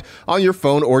right on your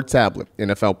phone or tablet.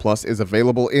 NFL Plus is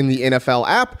available in the NFL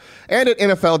app and at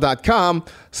NFL.com.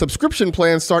 Subscription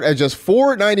plans start at just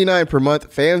 $4.99 per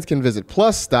month. Fans can visit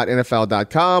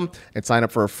plus.nfl.com and sign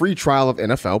up for a free trial of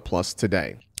NFL Plus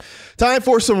today. Time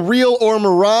for some real or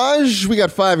mirage. We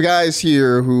got 5 guys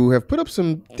here who have put up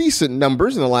some decent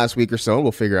numbers in the last week or so.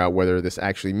 We'll figure out whether this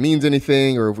actually means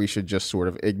anything or if we should just sort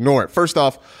of ignore it. First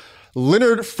off,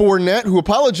 Leonard Fournette, who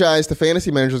apologized to fantasy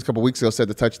managers a couple weeks ago, said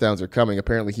the touchdowns are coming.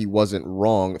 Apparently he wasn't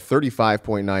wrong.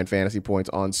 35.9 fantasy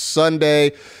points on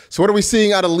Sunday. So what are we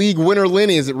seeing out of league winner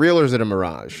Lenny? Is it real or is it a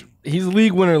mirage? He's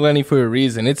league winner Lenny for a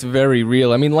reason. It's very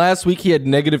real. I mean, last week he had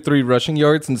 -3 rushing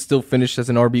yards and still finished as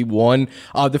an RB1.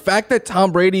 The fact that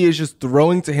Tom Brady is just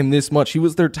throwing to him this much, he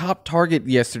was their top target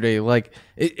yesterday. Like,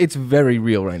 it's very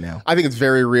real right now. I think it's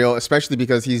very real, especially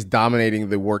because he's dominating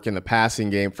the work in the passing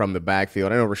game from the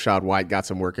backfield. I know Rachaad White got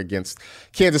some work against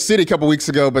Kansas City a couple weeks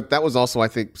ago, but that was also, I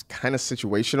think, kind of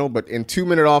situational. But in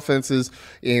 2-minute offenses,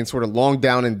 in sort of long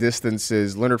down and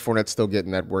distances, Leonard Fournette's still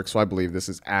getting that work. So I believe this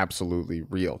is absolutely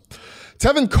real.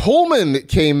 Tevin Coleman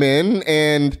came in,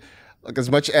 and like,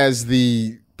 as much as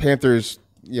the Panthers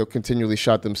continually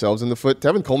shot themselves in the foot,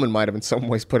 Tevin Coleman might have in some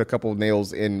ways put a couple of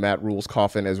nails in Matt Rule's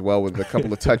coffin as well, with a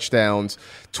couple of touchdowns.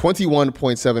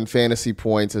 21.7 fantasy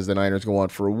points as the Niners go on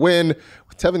for a win.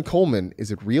 With Tevin Coleman,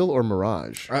 is it real or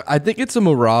mirage? I think it's a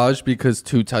mirage because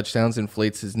 2 touchdowns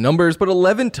inflates his numbers, but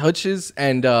 11 touches,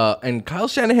 and Kyle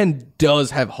Shanahan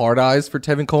does have hard eyes for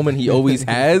Tevin Coleman. He always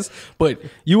has, but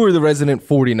you were the resident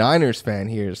 49ers fan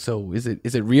here, so is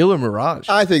it real or mirage?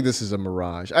 I think this is a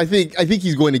mirage. I think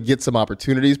he's going to get some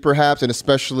opportunities perhaps, and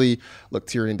especially, look,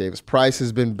 Tyrion Davis-Price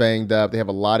has been banged up. They have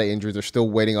a lot of injuries. They're still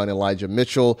waiting on Elijah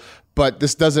Mitchell. but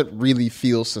this doesn't really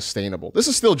feel sustainable. This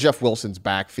is still Jeff Wilson's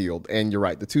backfield, and you're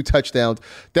right. The 2 touchdowns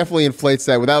definitely inflates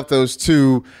that. Without those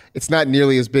 2, it's not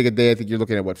nearly as big a day. I think you're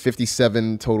looking at,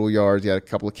 57 total yards. You had a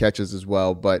couple of catches as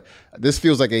well, but this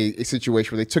feels like a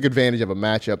situation where they took advantage of a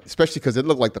matchup, especially because it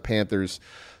looked like the Panthers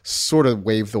sort of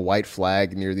waved the white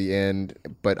flag near the end,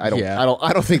 but I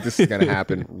don't think this is going to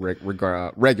happen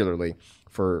regularly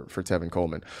for Tevin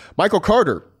Coleman. Michael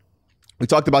Carter. We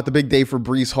talked about the big day for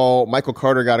Breece Hall. Michael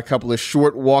Carter got a couple of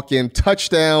short walk-in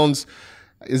touchdowns.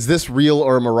 Is this real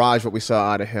or a mirage, what we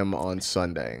saw out of him on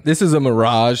Sunday? This is a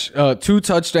mirage. 2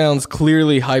 touchdowns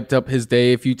clearly hyped up his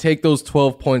day. If you take those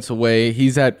 12 points away,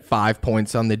 he's at 5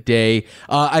 points on the day.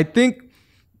 I think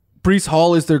Breece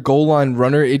Hall is their goal line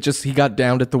runner. He got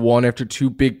downed at the 1 after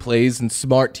 2 big plays, and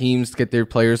smart teams get their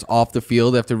players off the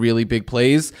field after really big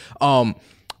plays.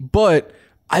 But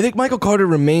I think Michael Carter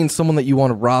remains someone that you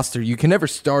want to roster. You can never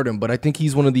start him, but I think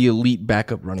he's one of the elite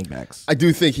backup running backs. I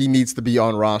do think he needs to be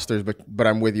on rosters, but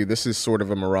I'm with you. This is sort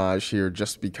of a mirage here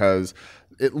just because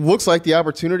it looks like the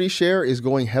opportunity share is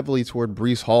going heavily toward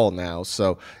Breece Hall now.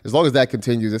 So as long as that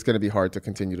continues, it's going to be hard to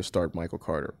continue to start Michael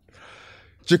Carter.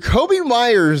 Jakobi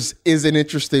Meyers is an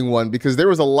interesting one because there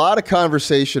was a lot of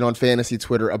conversation on fantasy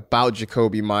Twitter about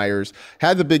Jakobi Meyers.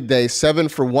 Had the big day, 7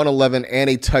 for 111 and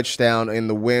a touchdown in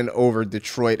the win over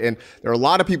Detroit. And there are a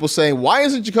lot of people saying, why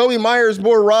isn't Jakobi Meyers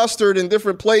more rostered in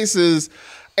different places?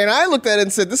 And I looked at it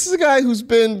and said, this is a guy who's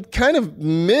been kind of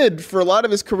mid for a lot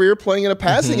of his career, playing in a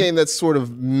passing game that's sort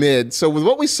of mid. So with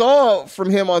what we saw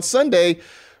from him on Sunday,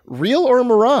 real or a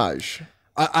mirage?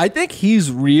 I think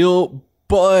he's real.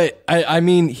 But, I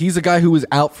mean, he's a guy who was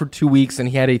out for 2 weeks and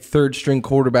he had a third-string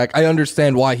quarterback. I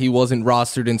understand why he wasn't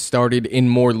rostered and started in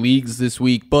more leagues this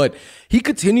week, but he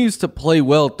continues to play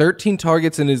well. 13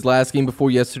 targets in his last game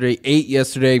before yesterday, 8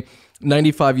 yesterday,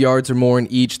 95 yards or more in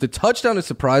each. The touchdown is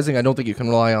surprising. I don't think you can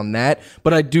rely on that,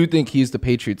 but I do think he's the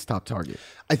Patriots' top target.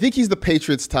 I think he's the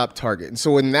Patriots' top target. And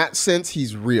so in that sense,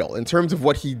 he's real. In terms of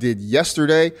what he did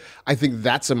yesterday, I think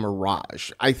that's a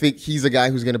mirage. I think he's a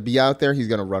guy who's going to be out there. He's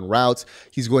going to run routes.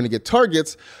 He's going to get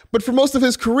targets. But for most of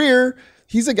his career,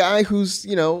 he's a guy who's,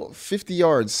 50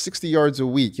 yards, 60 yards a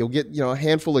week. He'll get, a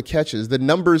handful of catches. The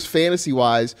numbers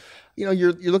fantasy-wise,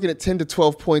 you're looking at 10 to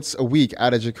 12 points a week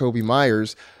out of Jakobi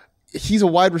Meyers. He's a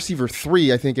wide receiver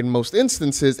 3, I think, in most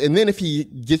instances. And then if he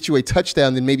gets you a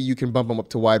touchdown, then maybe you can bump him up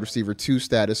to wide receiver 2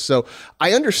 status. So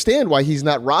I understand why he's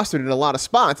not rostered in a lot of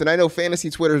spots. And I know fantasy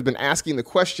Twitter has been asking the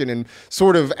question and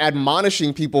sort of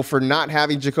admonishing people for not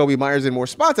having Jakobi Meyers in more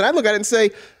spots. And I look at it and say,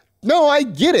 no, I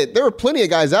get it. There are plenty of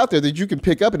guys out there that you can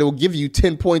pick up and it will give you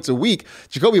 10 points a week.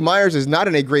 Jakobi Meyers is not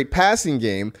in a great passing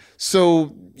game.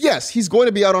 So yes, he's going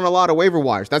to be out on a lot of waiver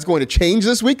wires. That's going to change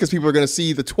this week because people are going to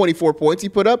see the 24 points he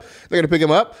put up. They're going to pick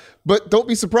him up. But don't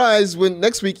be surprised when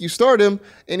next week you start him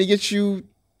and he gets you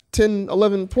 10,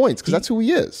 11 points because that's who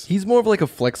he is. He's more of like a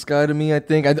flex guy to me, I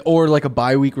think, or like a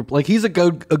bye week. Like he's a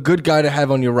good guy to have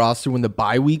on your roster when the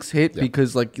bye weeks hit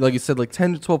because like you said, like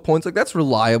 10 to 12 points, like that's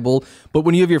reliable. But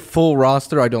when you have your full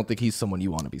roster, I don't think he's someone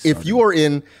you want to be starting. If you are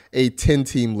in a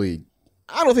 10-team league,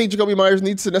 I don't think Jakobi Meyers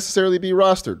needs to necessarily be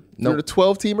rostered. You're a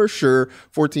 12-teamer, sure.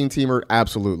 14-teamer,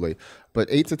 absolutely. But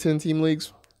 8 to 10-team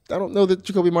leagues, I don't know that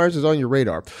Jakobi Meyers is on your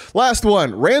radar. Last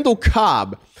one, Randall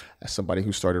Cobb. As somebody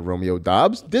who started Romeo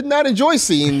Doubs, did not enjoy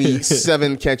seeing the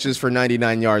 7 catches for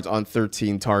 99 yards on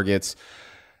 13 targets.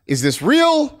 Is this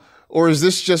real, or is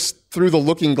this just through the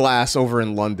looking glass over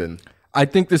in London? I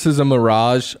think this is a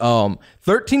mirage.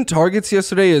 13 targets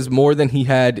yesterday is more than he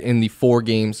had in the 4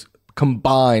 games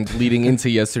combined leading into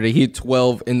yesterday. He had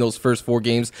 12 in those first 4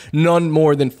 games, none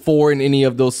more than 4 in any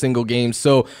of those single games.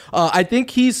 So I think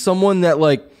he's someone that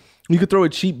like you could throw a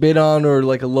cheap bid on or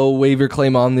like a low waiver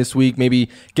claim on this week, maybe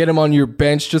get him on your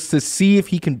bench just to see if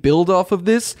he can build off of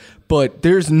this. But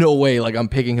there's no way like I'm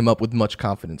picking him up with much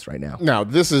confidence right now. No,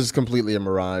 this is completely a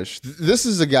mirage. This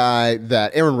is a guy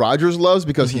that Aaron Rodgers loves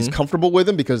because he's comfortable with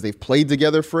him because they've played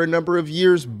together for a number of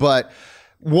years. But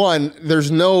one,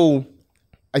 there's no,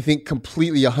 I think,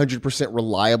 completely 100%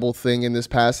 reliable thing in this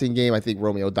passing game. I think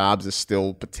Romeo Doubs is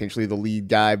still potentially the lead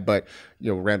guy, but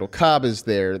Randall Cobb is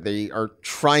there. They are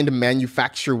trying to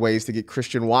manufacture ways to get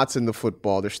Christian Watson the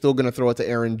football. They're still going to throw it to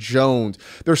Aaron Jones.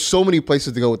 There's so many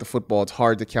places to go with the football. It's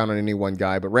hard to count on any one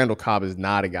guy, but Randall Cobb is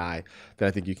not a guy that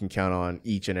I think you can count on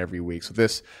each and every week. So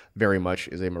this very much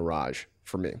is a mirage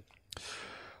for me.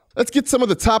 Let's get some of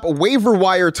the top waiver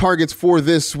wire targets for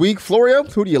this week. Florio,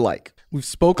 who do you like? We've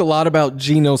spoke a lot about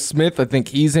Geno Smith. I think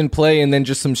he's in play. And then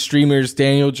just some streamers,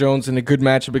 Daniel Jones in a good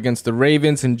matchup against the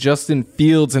Ravens and Justin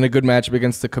Fields in a good matchup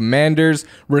against the Commanders.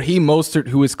 Raheem Mostert,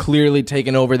 who is clearly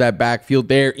taking over that backfield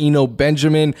there. Eno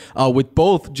Benjamin, with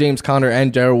both James Conner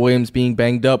and Darrell Williams being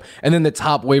banged up. And then the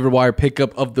top waiver wire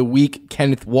pickup of the week,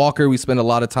 Kenneth Walker. We spent a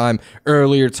lot of time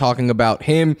earlier talking about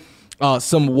him.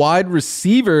 Some wide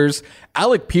receivers,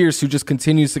 Alec Pierce, who just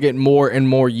continues to get more and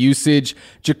more usage,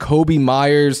 Jacoby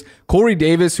Myers, Corey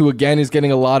Davis, who again is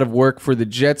getting a lot of work for the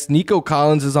Jets. Nico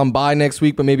Collins is on bye next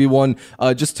week, but maybe one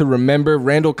just to remember.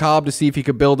 Randall Cobb to see if he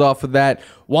could build off of that.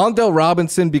 Wan'Dale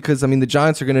Robinson, because, I mean, the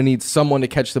Giants are going to need someone to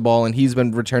catch the ball, and he's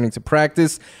been returning to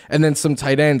practice. And then some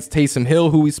tight ends, Taysom Hill,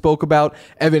 who we spoke about.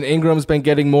 Evan Ingram's been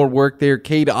getting more work there.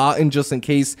 Cade Otton, just in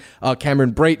case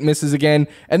Cameron Brate misses again.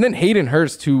 And then Hayden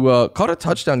Hurst, who caught a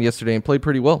touchdown yesterday and played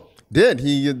pretty well. Did.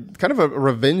 He kind of a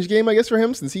revenge game, I guess, for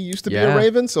him, since he used to be a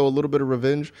Raven, so a little bit of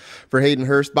revenge for Hayden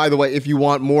Hurst. By the way, if you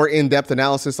want more in-depth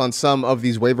analysis on some of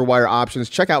these waiver wire options,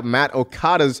 check out Matt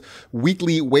Okada's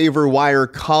weekly waiver wire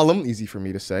column. Easy for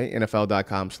me to say,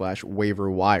 NFL.com/waiver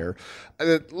wire.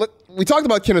 We talked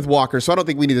about Kenneth Walker, so I don't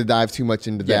think we need to dive too much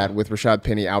into that with Rashad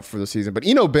Penny out for the season. But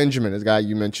Eno Benjamin is a guy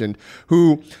you mentioned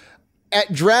who...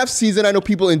 At draft season, I know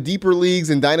people in deeper leagues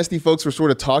and dynasty folks were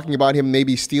sort of talking about him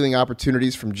maybe stealing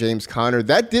opportunities from James Conner.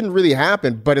 That didn't really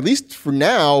happen, but at least for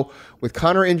now, with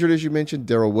Conner injured, as you mentioned,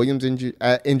 Darrell Williams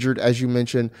injured, as you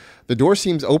mentioned, the door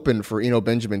seems open for Eno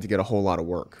Benjamin to get a whole lot of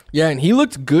work. Yeah, and he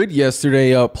looked good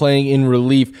yesterday playing in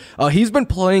relief. He's been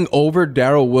playing over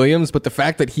Darrell Williams, but the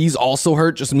fact that he's also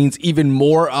hurt just means even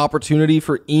more opportunity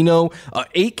for Eno.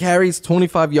 8 carries,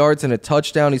 25 yards, and a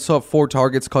touchdown. He saw 4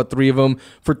 targets, caught 3 of them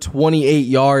for 28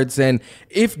 yards. And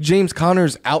if James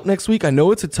Conner's out next week, I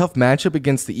know it's a tough matchup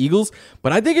against the Eagles,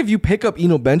 but I think if you pick up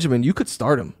Eno Benjamin, you could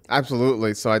start him.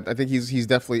 Absolutely. So I think he's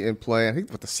definitely in play. I think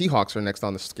the Seahawks are next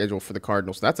on the schedule for the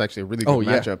Cardinals. So that's actually a really good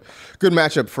matchup. Good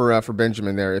matchup for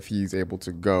Benjamin there if he's able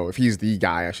to go. If he's the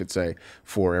guy, I should say,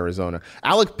 for Arizona.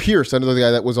 Alec Pierce, another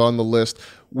guy that was on the list.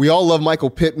 We all love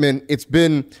Michael Pittman. It's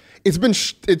been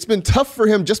tough for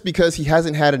him just because he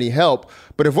hasn't had any help.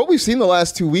 But if what we've seen the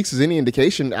last 2 weeks is any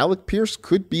indication, Alec Pierce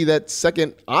could be that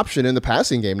second option in the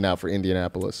passing game now for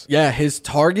Indianapolis. Yeah, his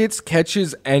targets,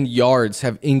 catches, and yards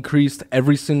have increased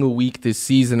every single week this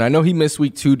season. I know he missed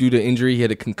week 2 due to injury. He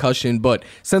had a concussion, but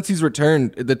since he's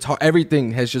returned,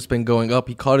 everything has just been going up.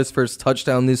 He caught his first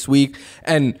touchdown this week,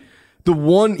 and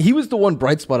he was the one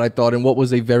bright spot, I thought, in what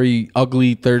was a very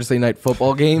ugly Thursday night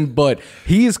football game, but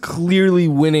he is clearly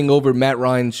winning over Matt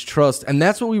Ryan's trust, and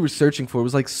that's what we were searching for. It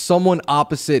was like someone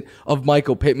opposite of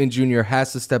Michael Pittman Jr.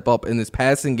 has to step up in this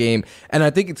passing game, and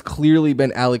I think it's clearly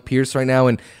been Alec Pierce right now,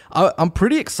 and I'm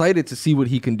pretty excited to see what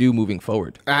he can do moving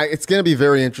forward. It's going to be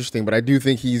very interesting, but I do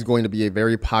think he's going to be a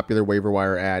very popular waiver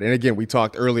wire ad. And again, we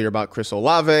talked earlier about Chris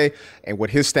Olave and what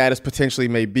his status potentially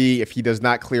may be if he does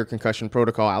not clear concussion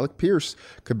protocol. Alec Pierce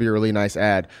could be a really nice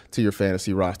add to your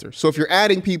fantasy roster. So if you're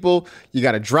adding people, you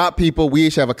got to drop people. We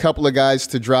each have a couple of guys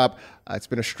to drop. It's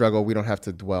been a struggle. We don't have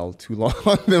to dwell too long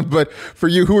on them. But for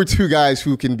you, who are 2 guys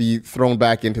who can be thrown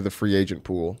back into the free agent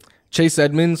pool? Chase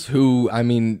Edmonds, who,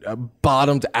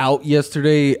 bottomed out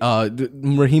yesterday.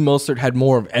 Raheem Mostert had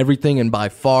more of everything and by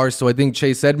far. So I think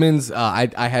Chase Edmonds,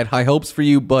 I had high hopes for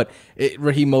you, but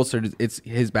Raheem Mostert, it's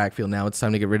his backfield now. It's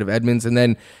time to get rid of Edmonds. And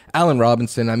then Allen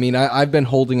Robinson, I've been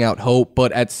holding out hope,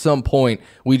 but at some point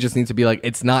we just need to be like,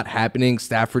 it's not happening.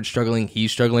 Stafford's struggling.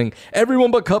 He's struggling.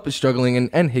 Everyone but Kupp is struggling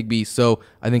and Higbee. So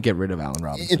I think get rid of Allen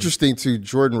Robinson. Interesting too,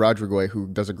 Jordan Rodriguez, who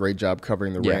does a great job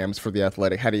covering the Rams for The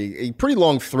Athletic, had a pretty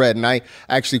long thread, and I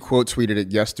actually quote tweeted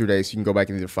it yesterday, so you can go back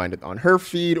and either find it on her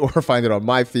feed or find it on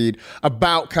my feed,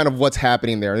 about kind of what's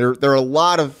happening there. There are a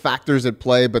lot of factors at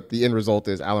play, but the end result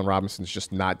is Allen Robinson's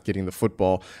just not getting the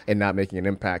football and not making an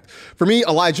impact. For me,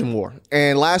 Elijah Moore.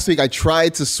 And last week I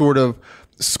tried to sort of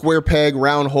square peg,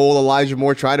 round hole Elijah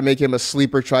Moore, tried to make him a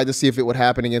sleeper, tried to see if it would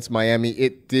happen against Miami.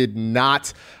 It did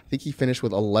not. I think he finished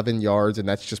with 11 yards, and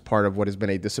that's just part of what has been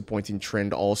a disappointing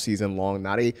trend all season long.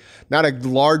 Not a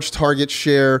large target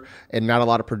share and not a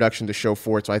lot of production to show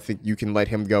for it, so I think you can let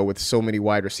him go with so many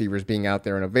wide receivers being out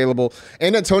there and available.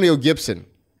 And Antonio Gibson,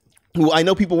 who I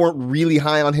know people weren't really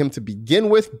high on him to begin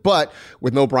with, but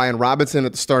with no Brian Robinson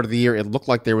at the start of the year, it looked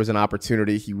like there was an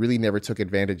opportunity. He really never took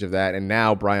advantage of that, and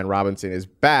now Brian Robinson is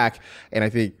back, and I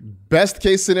think best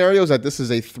case scenario is that this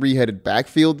is a 3-headed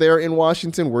backfield there in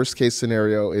Washington. Worst case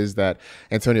scenario is that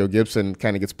Antonio Gibson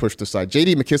kind of gets pushed aside.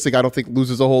 J.D. McKissic, I don't think,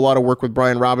 loses a whole lot of work with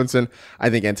Brian Robinson. I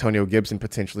think Antonio Gibson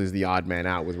potentially is the odd man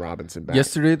out with Robinson back.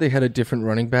 Yesterday, they had a different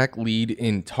running back lead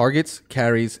in targets,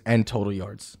 carries, and total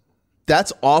yards.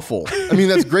 That's awful. I mean,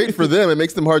 that's great for them. It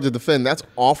makes them hard to defend. That's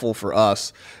awful for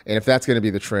us. And if that's going to be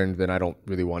the trend, then I don't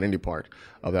really want any part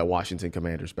of that Washington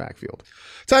Commanders backfield.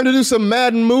 Time to do some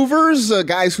Madden movers,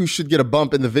 guys who should get a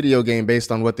bump in the video game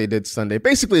based on what they did Sunday.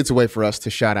 Basically, it's a way for us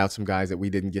to shout out some guys that we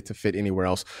didn't get to fit anywhere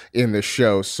else in the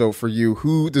show. So for you,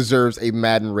 who deserves a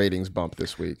Madden ratings bump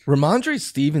this week? Ramondre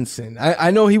Stevenson.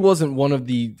 I know he wasn't one of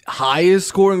the highest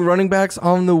scoring running backs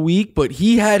on the week, but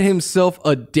he had himself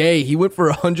a day. He went for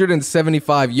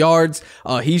 175 yards.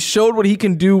 He showed what he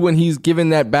can do when he's given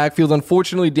that backfield.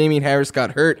 Unfortunately, Damian Harris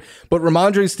got hurt, but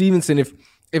Ramondre Stevenson,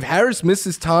 if Harris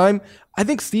misses time, I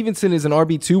think Stevenson is an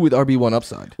RB2 with RB1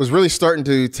 upside. Was really starting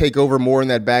to take over more in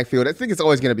that backfield. I think it's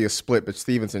always going to be a split, but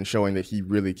Stevenson showing that he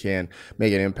really can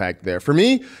make an impact there. For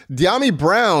me, De'Ami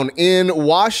Brown in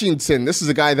Washington. This is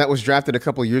a guy that was drafted a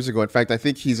couple years ago. In fact, I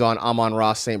think he's on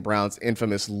Amon-Ra St. Brown's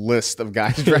infamous list of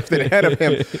guys drafted ahead of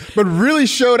him, but really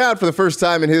showed out for the first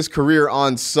time in his career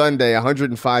on Sunday.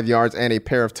 105 yards and a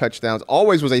pair of touchdowns.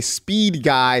 Always was a speed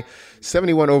guy.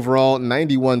 71 overall,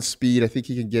 91 speed. I think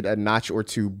he can get a notch or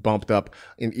two bumped up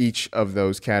in each of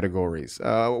those categories.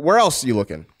 Where else are you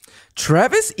looking?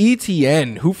 Travis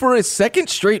Etienne, who for his second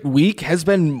straight week has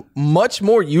been much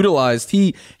more utilized.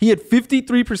 He had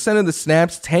 53% of the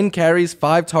snaps, 10 carries,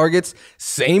 5 targets,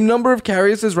 same number of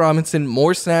carries as Robinson,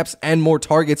 more snaps and more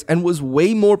targets, and was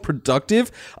way more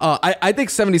productive. I think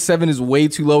 77 is way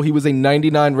too low. He was a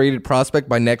 99 rated prospect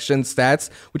by Next Gen Stats,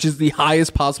 which is the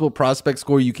highest possible prospect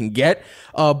score you can get.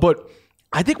 But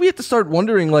I think we have to start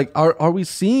wondering, like, are we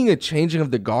seeing a changing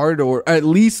of the guard, or at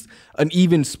least an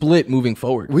even split moving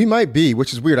forward? We might be,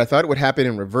 which is weird. I thought it would happen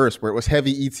in reverse, where it was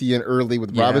heavy Etienne early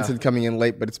with Robinson coming in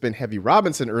late, but it's been heavy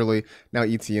Robinson early. Now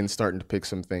Etienne's starting to pick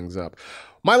some things up.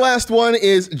 My last one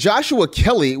is Joshua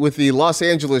Kelly with the Los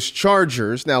Angeles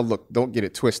Chargers. Now, look, don't get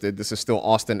it twisted. This is still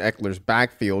Austin Eckler's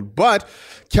backfield, but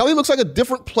Kelly looks like a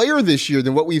different player this year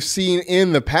than what we've seen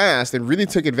in the past, and really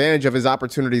took advantage of his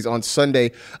opportunities on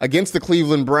Sunday against the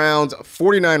Cleveland Browns.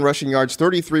 49 rushing yards,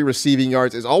 33 receiving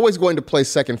yards. Is always going to play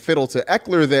second fiddle to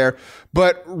Eckler there,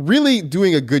 but really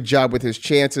doing a good job with his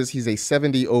chances. He's a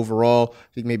 70 overall.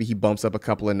 I think maybe he bumps up a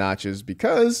couple of notches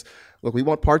because, look, we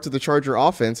want parts of the Charger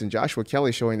offense, and Joshua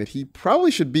Kelly showing that he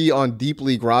probably should be on deep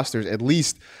league rosters, at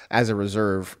least as a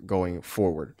reserve going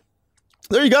forward.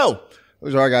 There you go.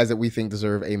 Those are our guys that we think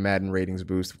deserve a Madden ratings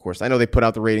boost. Of course, I know they put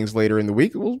out the ratings later in the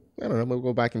week. Well, I don't know. We'll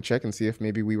go back and check and see if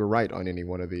maybe we were right on any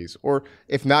one of these. Or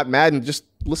if not Madden, just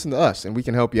listen to us, and we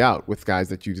can help you out with guys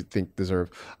that you think deserve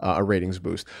a ratings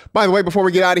boost. By the way, before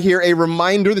we get out of here, a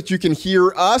reminder that you can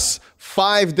hear us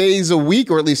 5 days a week,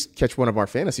 or at least catch one of our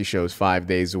fantasy shows 5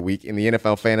 days a week in the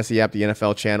NFL Fantasy app, the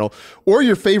NFL channel, or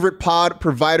your favorite pod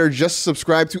provider. Just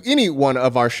subscribe to any one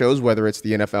of our shows, whether it's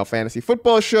the NFL Fantasy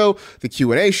Football Show, the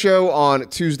Q&A show on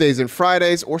Tuesdays and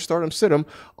Fridays, or Start 'em Sit 'em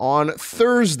on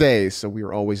Thursdays. So we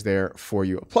are always there for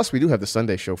you. Plus, we do have the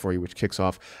Sunday show for you, which kicks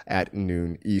off at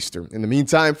noon Eastern. In the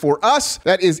meantime, for us,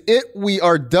 that is it. We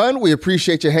are done. We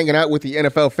appreciate you hanging out with the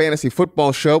NFL Fantasy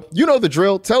Football Show. You know the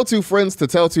drill. Tell two friends to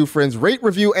tell two friends. Rate,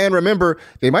 review, and remember,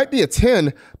 they might be a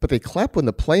 10, but they clap when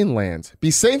the plane lands.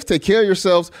 Be safe, take care of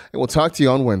yourselves, and we'll talk to you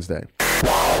on Wednesday.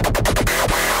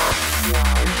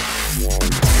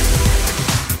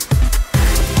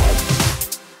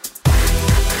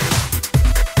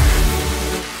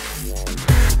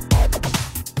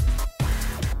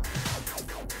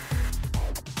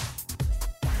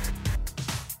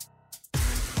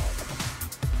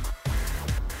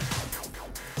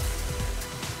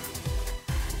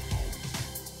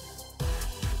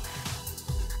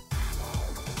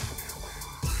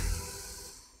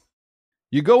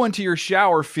 You go into your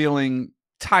shower feeling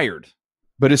tired,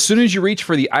 but as soon as you reach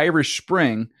for the Irish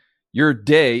Spring, your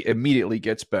day immediately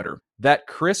gets better. That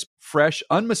crisp, fresh,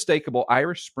 unmistakable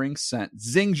Irish Spring scent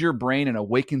zings your brain and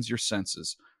awakens your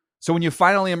senses. So when you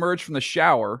finally emerge from the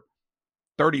shower,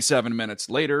 37 minutes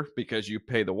later, because you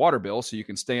pay the water bill so you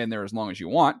can stay in there as long as you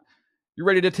want, you're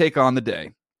ready to take on the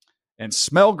day and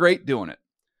smell great doing it.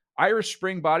 Irish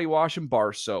Spring Body Wash and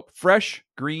Bar Soap. Fresh,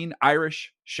 green,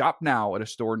 Irish. Shop now at a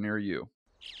store near you.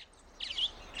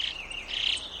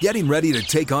 Getting ready to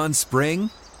take on spring?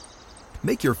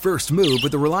 Make your first move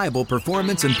with the reliable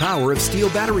performance and power of Steel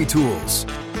battery tools.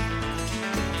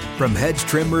 From hedge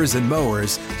trimmers and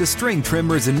mowers to string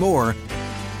trimmers and more,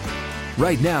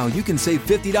 right now you can save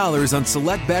 $50 on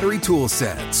select battery tool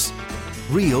sets.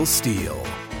 Real Steel.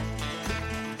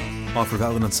 Offer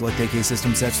valid on select AK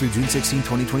system sets through June 16,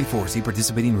 2024. See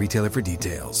participating retailer for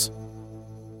details.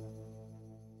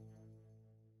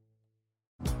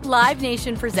 Live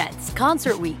Nation presents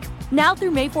Concert Week. Now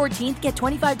through May 14th, get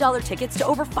 $25 tickets to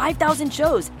over 5,000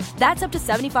 shows. That's up to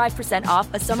 75% off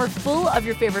a summer full of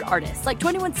your favorite artists like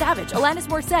 21 Savage, Alanis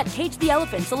Morissette, Cage the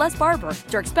Elephant, Celeste Barber,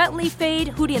 Dierks Bentley, Fade,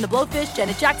 Hootie and the Blowfish,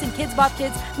 Janet Jackson, Kids Bop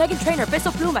Kids, Meghan Trainor,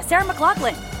 Peso Pluma, Sarah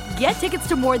McLachlan. Get tickets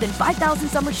to more than 5,000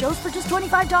 summer shows for just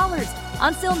 $25.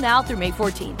 On sale now through May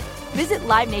 14th. Visit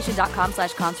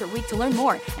LiveNation.com/Concert Week to learn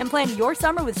more and plan your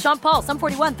summer with Sean Paul, Sum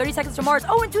 41, 30 Seconds to Mars,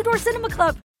 and Two Door Cinema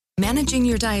Club. Managing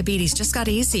your diabetes just got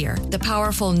easier. The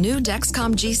powerful new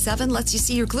Dexcom G7 lets you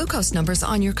see your glucose numbers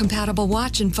on your compatible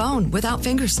watch and phone without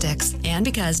finger sticks. And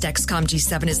because Dexcom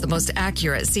G7 is the most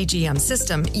accurate CGM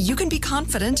system, you can be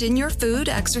confident in your food,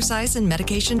 exercise, and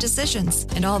medication decisions.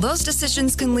 And all those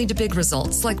decisions can lead to big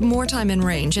results like more time in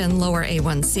range and lower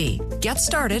A1C. Get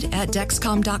started at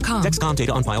Dexcom.com. Dexcom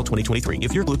data on file 2023.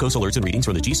 If your glucose alerts and readings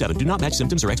from the G7 do not match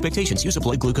symptoms or expectations, use a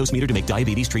blood glucose meter to make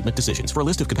diabetes treatment decisions. For a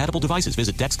list of compatible devices,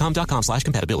 visit Dexcom.com/compatibility.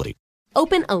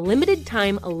 Open a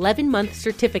limited-time 11-month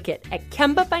certificate at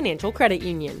Kemba Financial Credit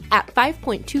Union. At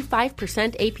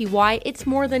 5.25% APY, it's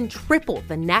more than triple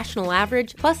the national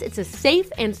average, plus it's a safe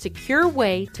and secure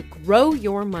way to grow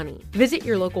your money. Visit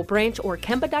your local branch or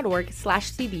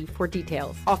kemba.org/cb for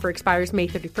details. Offer expires May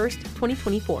 31st,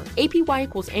 2024. APY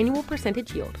equals annual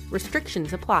percentage yield.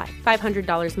 Restrictions apply.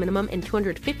 $500 minimum and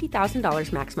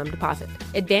 $250,000 maximum deposit.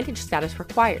 Advantage status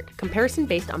required. Comparison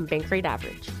based on bank rate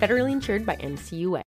average. Federally insured by NCUA.